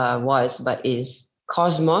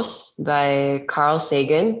Cosmos by Carl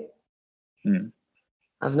Sagan.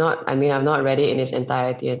 I've not read it in its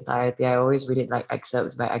entirety. I always read it like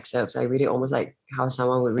excerpts by excerpts. I read it almost like how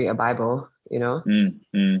someone would read a Bible,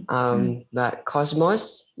 But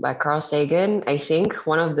Cosmos by Carl Sagan, I think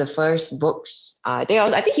one of the first books, I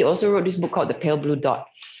think he also wrote this book called The Pale Blue Dot.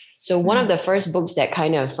 So one of the first books that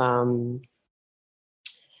kind of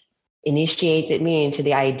initiated me into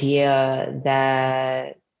the idea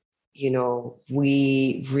that,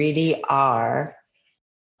 we really are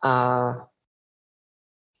a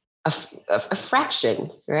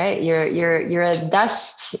fraction, right? You're a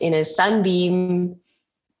dust in a sunbeam,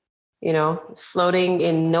 floating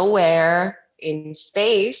in nowhere in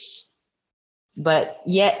space, but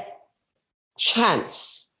yet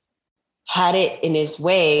chance had it in its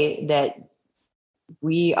way that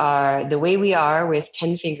we are the way we are with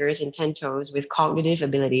 10 fingers and 10 toes with cognitive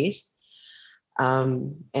abilities.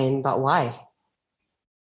 But why?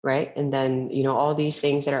 Right? And then, all these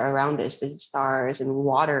things that are around us, the stars and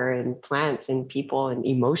water and plants and people and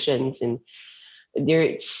emotions, and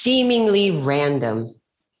they're seemingly random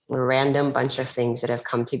bunch of things that have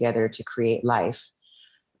come together to create life,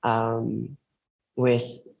 with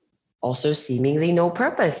also seemingly no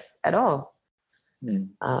purpose at all.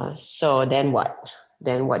 So then what?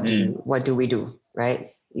 What do we do,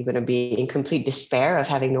 right? You're going to be in complete despair of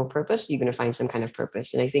having no purpose. You're going to find some kind of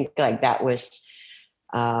purpose. And I think like that was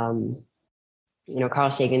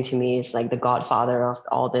Carl Sagan to me is like the godfather of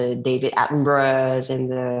all the David Attenboroughs and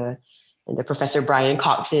the Professor Brian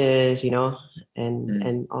Coxes,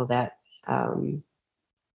 and all that.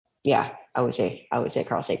 Yeah, I would say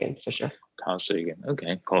Carl Sagan for sure. Carl Sagan.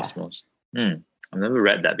 Okay, Cosmos. I've never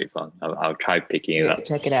read that before. I'll try picking it up.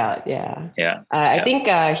 Check it out. Yeah. Yeah. I think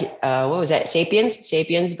what was that?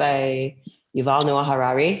 Sapiens by Yuval Noah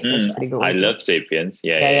Harari. That's pretty good. I love Sapiens.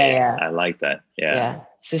 Yeah. I like that. Yeah.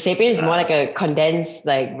 So Sapiens is more like a condensed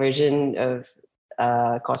version of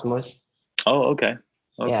Cosmos. Oh, okay.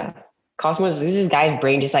 Yeah. Cosmos, this guy's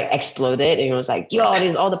brain just exploded, and it was like, yo,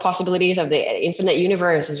 there's all the possibilities of the infinite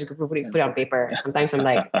universe, and you could put it on paper. Sometimes I'm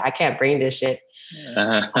like, I can't brain this shit,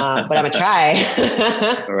 but I'm gonna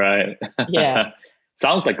try. Right. Yeah.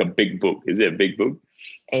 Sounds like a big book. Is it a big book?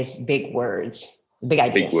 It's big words, big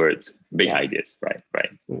ideas. Big words, big ideas. Right.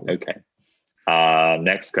 Okay.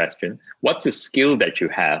 Next question. What's a skill that you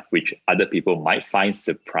have which other people might find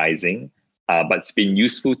surprising, but it's been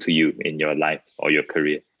useful to you in your life or your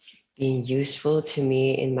career? Being useful to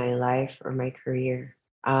me in my life or my career.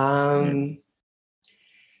 I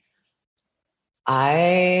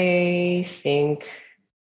think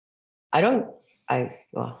I know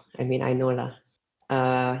lah.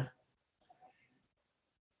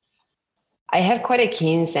 I have quite a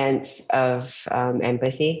keen sense of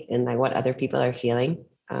empathy and what other people are feeling.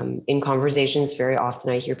 In conversations, very often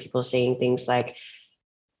I hear people saying things like,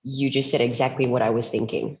 "You just said exactly what I was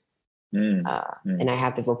thinking." And I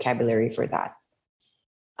have the vocabulary for that.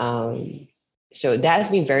 So that has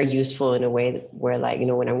been very useful in a way where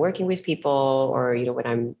when I'm working with people or, when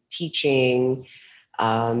I'm teaching,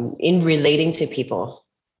 in relating to people,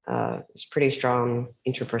 it's pretty strong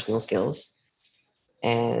interpersonal skills.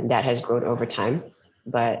 And that has grown over time.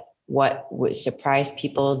 But what would surprise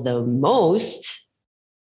people the most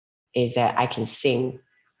is that I can sing.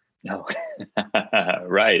 No.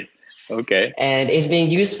 Right. Okay. And it's been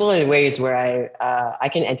useful in ways where I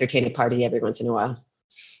can entertain a party every once in a while.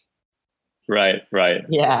 Right.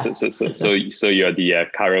 Yeah. So you're the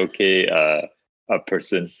karaoke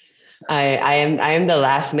person. I am the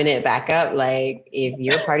last minute backup. If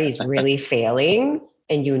your party is really failing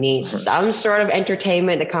and you need some sort of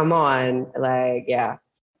entertainment to come on, I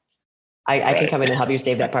can come in and help you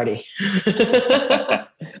save that party.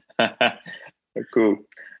 Cool.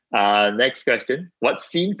 Next question. What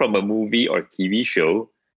scene from a movie or TV show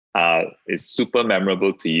is super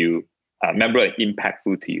memorable to you, memorable and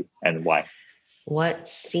impactful to you, and why? What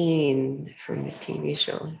scene from a TV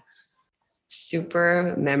show?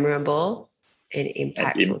 Super memorable and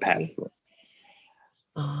impactful. To me.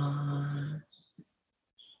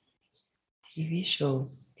 TV show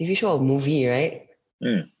or movie, right?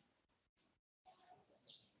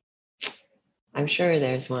 I'm sure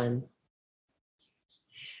there's one.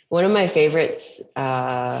 One of my favorites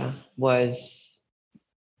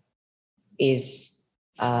is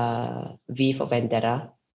V for Vendetta.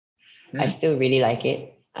 I still really like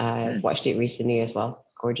it. I watched it recently as well.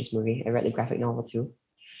 Gorgeous movie. I read the graphic novel too.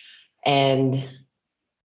 And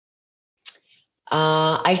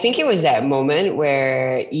I think it was that moment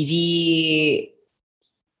where Evie,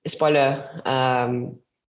 spoiler,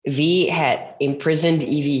 V had imprisoned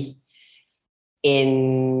Evie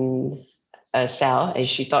in a cell, and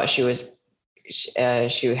she thought she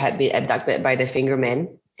had been abducted by the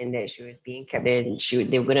Fingermen, and that she was being kept there. And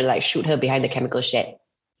they were gonna shoot her behind the chemical shed,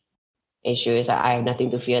 and she was like, "I have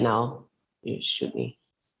nothing to fear now. You shoot me,"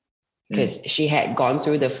 because she had gone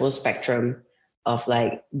through the full spectrum of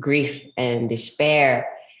grief and despair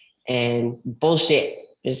and bullshit.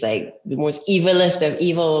 It's the most evilest of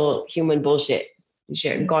evil human bullshit. She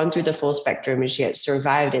had gone through the full spectrum and she had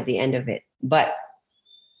survived at the end of it. But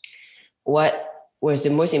what was the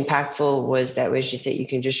most impactful was that when she said, "You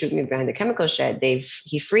can just shoot me behind the chemical shed,"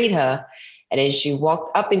 he freed her, and then she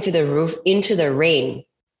walked up into the roof into the rain.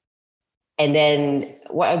 And then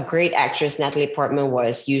what a great actress Natalie Portman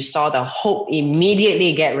was. You saw the hope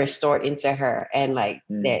immediately get restored into her. And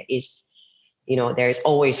there is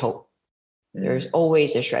always hope. There's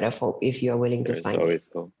always a shred of hope if you're willing to find it. There's always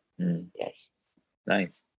hope. Yes.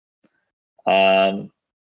 Nice.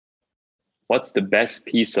 What's the best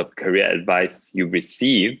piece of career advice you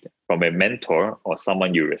received from a mentor or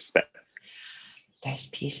someone you respect?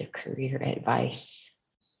 Best piece of career advice.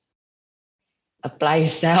 Apply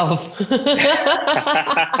yourself.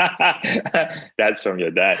 That's from your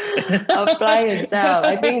dad. Apply yourself.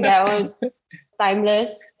 I think that was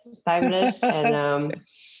timeless. And,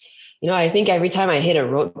 I think every time I hit a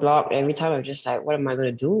roadblock, every time I'm just what am I going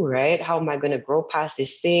to do, right? How am I going to grow past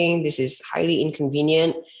this thing? This is highly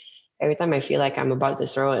inconvenient. Every time I feel like I'm about to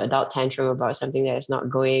throw an adult tantrum about something that is not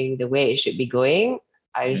going the way it should be going,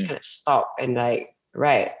 I just kind of stop and like,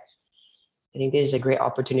 right, I think this is a great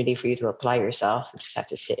opportunity for you to apply yourself. You just have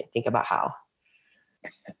to sit and think about how.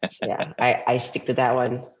 So yeah, I stick to that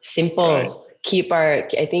one. Simple. Right. Keep our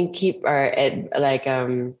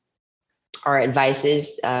our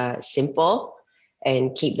advices simple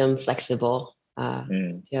and keep them flexible.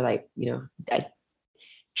 I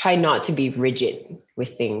try not to be rigid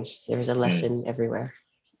with things. There's a lesson everywhere.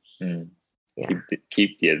 Yeah.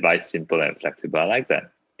 Keep the advice simple and flexible. I like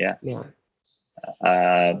that. Yeah.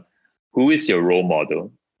 Who is your role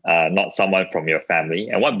model? Not someone from your family.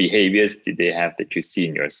 And what behaviors did they have that you see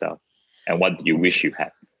in yourself? And what do you wish you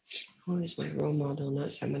had? Who is my role model?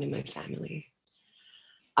 Not someone in my family.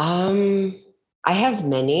 I have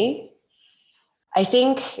many. I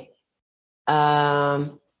think I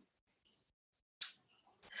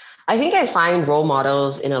find role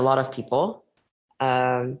models in a lot of people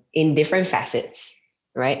in different facets,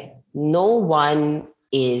 right? No one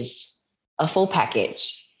is a full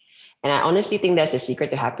package. And I honestly think that's the secret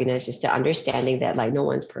to happiness, is to understanding that like no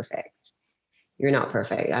one's perfect. You're not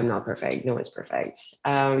perfect. I'm not perfect. No one's perfect.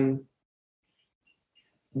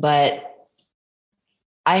 But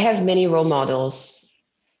I have many role models,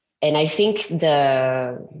 and I think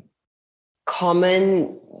the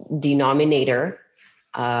common denominator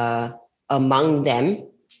among them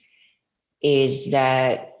is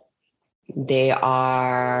that they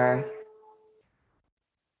are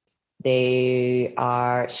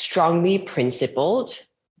strongly principled.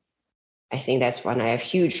 I think that's one. I have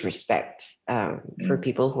huge respect for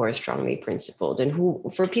people who are strongly principled, and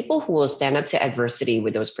for people who will stand up to adversity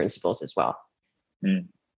with those principles as well.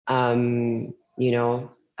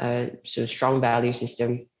 So strong value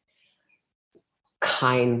system,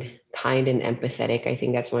 kind and empathetic. I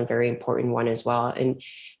think that's one very important one as well. And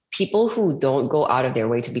people who don't go out of their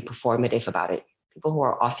way to be performative about it. People who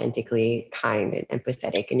are authentically kind and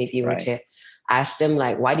empathetic. And if you were to ask them,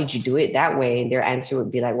 like, why did you do it that way? And their answer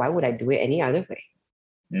would be like, why would I do it any other way?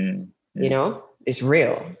 You know, it's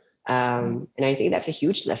real. And I think that's a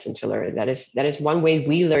huge lesson to learn. That is one way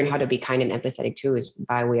we learn how to be kind and empathetic too, is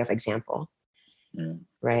by way of example.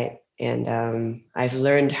 Right. And I've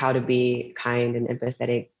learned how to be kind and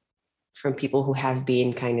empathetic from people who have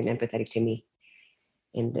been kind and empathetic to me.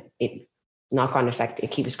 And it knock-on effect,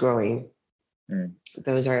 it keeps growing.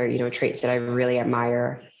 Those are, traits that I really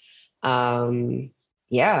admire. I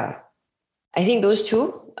think those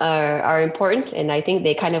two are important. And I think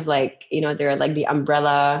they kind of like, they're like the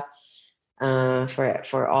umbrella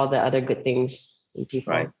for all the other good things in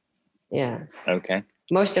people. Right. Yeah. Okay.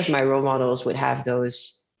 Most of my role models would have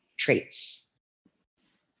those traits.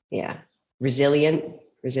 Yeah. Resilience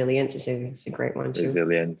is a great one too.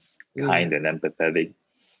 Resilience, kind and empathetic.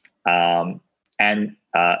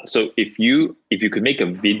 So if you could make a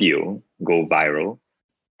video go viral,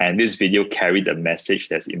 and this video carried a message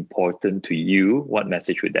that's important to you, what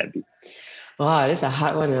message would that be? Wow, that's a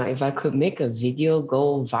hard one. If I could make a video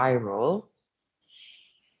go viral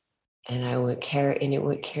and it would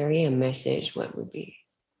carry a message, what would be?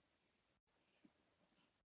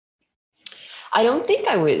 I don't think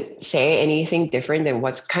I would say anything different than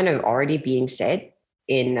what's kind of already being said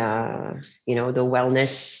in the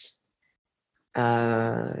wellness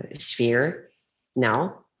sphere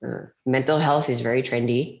now. Mental health is very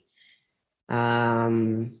trendy.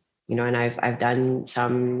 And I've done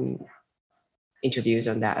some interviews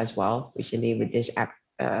on that as well recently with this app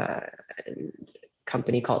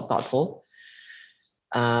company called Thoughtful.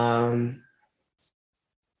 One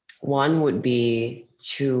would be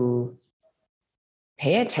to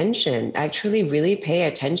actually really pay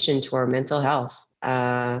attention to our mental health,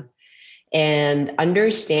 and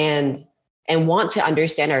understand and want to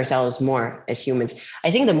understand ourselves more as humans. I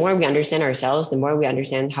think the more we understand ourselves, the more we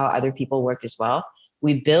understand how other people work as well.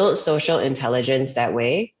 We build social intelligence that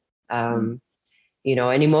way, and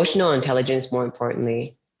emotional intelligence more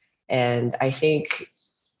importantly. And I think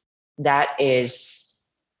that is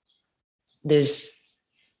this,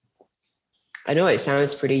 I know it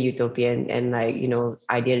sounds pretty utopian and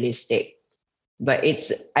idealistic, but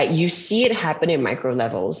you see it happen in micro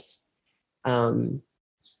levels.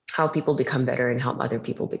 How people become better and help other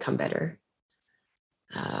people become better.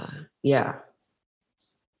 I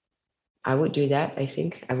would do that. I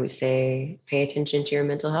think I would say, pay attention to your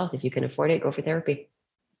mental health. If you can afford it, go for therapy.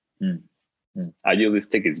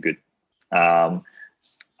 Idealistic is good. Last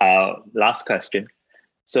question.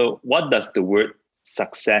 So what does the word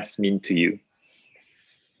success mean to you?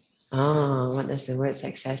 What does the word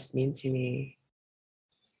success mean to me?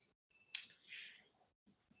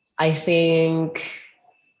 I think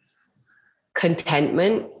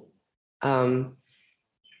contentment,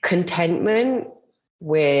 contentment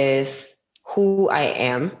with who I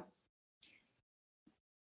am,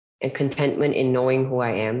 and contentment in knowing who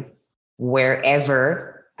I am,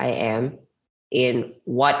 wherever I am, in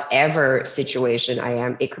whatever situation I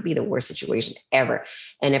am. It could be the worst situation ever.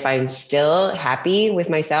 And if I'm still happy with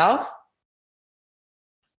myself,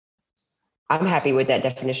 I'm happy with that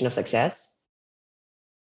definition of success.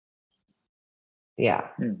 Yeah.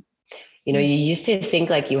 You know, you used to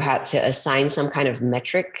think like you had to assign some kind of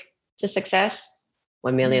metric to success,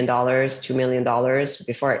 $1 million, $2 million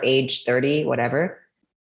before age 30, whatever.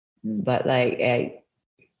 But like,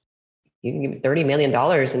 you can give me $30 million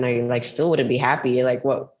and I like still wouldn't be happy. Like,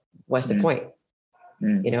 what's the point?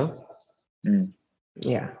 You know?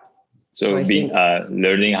 Yeah. So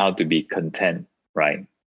learning how to be content, right?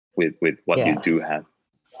 With what you do have.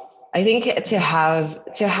 I think to have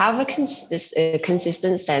a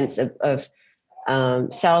consistent sense of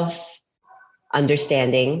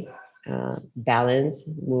self-understanding, balance,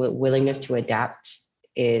 willingness to adapt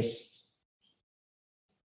is,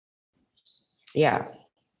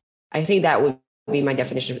 I think that would be my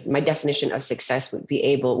definition. My definition of success would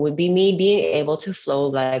be me being able to flow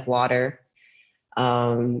like water,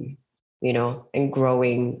 you know, and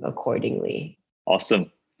growing accordingly. Awesome.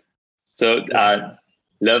 So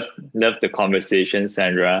love the conversation,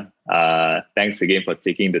 Sandra. Thanks again for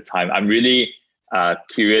taking the time. I'm really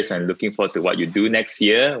curious and looking forward to what you do next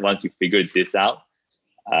year once you figure this out.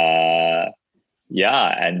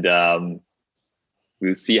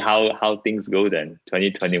 We'll see how things go then.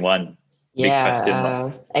 2021. Big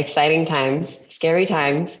question. Exciting times, scary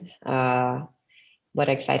times, but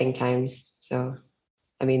exciting times. So,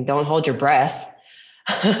 I mean, don't hold your breath.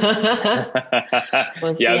 No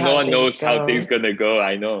one knows how things gonna go.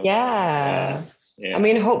 I know. Yeah. I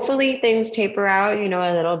mean, hopefully things taper out, you know,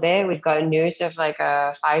 a little bit. We've got news of like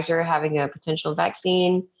Pfizer having a potential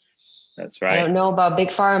vaccine. That's right. I don't know about big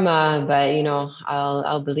pharma, but you know,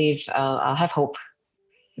 I'll believe. I'll have hope.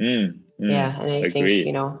 And I think,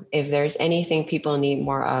 you know, if there's anything people need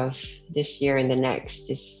more of this year and the next,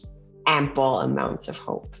 is ample amounts of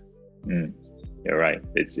hope. You're right.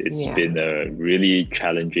 It's been a really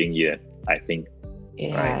challenging year, I think.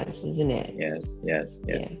 It has, isn't it? Yes.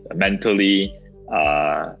 Mentally,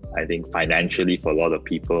 I think financially for a lot of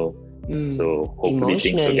people. So hopefully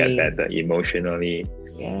things will get better. Emotionally.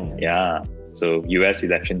 Yeah. So US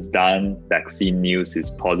elections done. Vaccine news is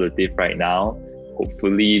positive right now.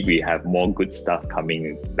 Hopefully we have more good stuff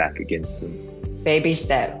coming back again soon. Baby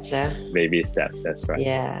steps. Baby steps, that's right.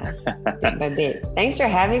 Yeah, bit by bit. Thanks for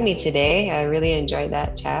having me today. I really enjoyed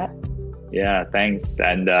that chat. Yeah, thanks.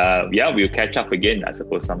 And we'll catch up again, I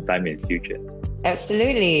suppose, sometime in future.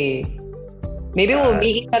 Absolutely. Maybe we'll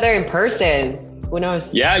meet each other in person. Who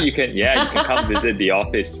knows? Yeah, you can come visit the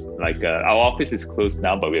office. Like our office is closed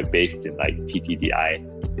now, but we're based in like TTDI.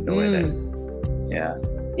 You know where that?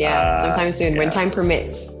 Yeah, sometime soon when time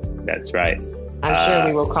permits. That's right. I'm sure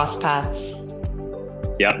we will cross paths.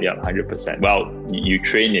 Yep, 100%. Well, you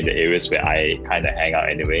train in the areas where I kind of hang out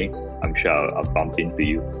anyway. I'm sure I'll bump into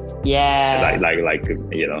you. Yeah. Like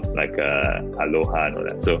you know, like aloha and all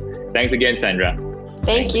that. So thanks again, Sandra.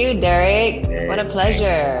 Thank you, Derek. What a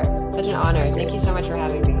pleasure. Such an honor. Thank you so much for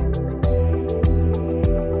having me.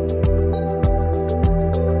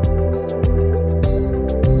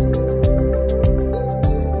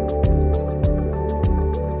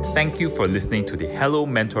 Thank you for listening to the Hello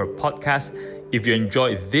Mentor podcast. If you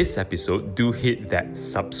enjoyed this episode, do hit that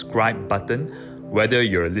subscribe button, whether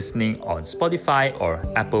you're listening on Spotify or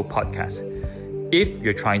Apple Podcasts. If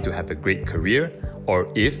you're trying to have a great career, or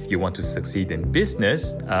if you want to succeed in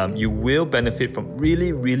business, you will benefit from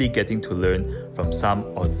really getting to learn from some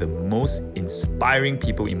of the most inspiring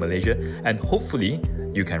people in Malaysia, and hopefully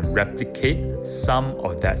you can replicate some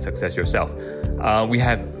of that success yourself. We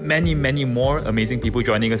have many more amazing people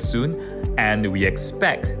joining us soon, and we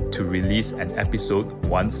expect to release an episode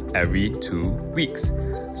once every 2 weeks.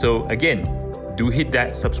 So again, do hit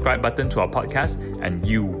that subscribe button to our podcast and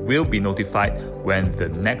you will be notified when the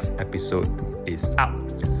next episode is out.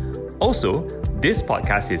 Also, this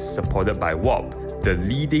podcast is supported by WOP, the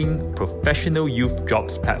leading professional youth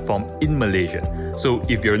jobs platform in Malaysia. So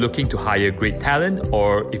if you're looking to hire great talent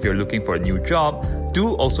or if you're looking for a new job,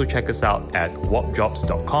 do also check us out at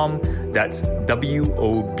wopjobs.com. That's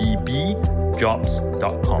WOBB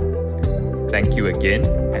jobs.com. Thank you again,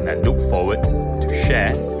 and I look forward to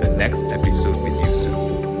share the next episode with you soon.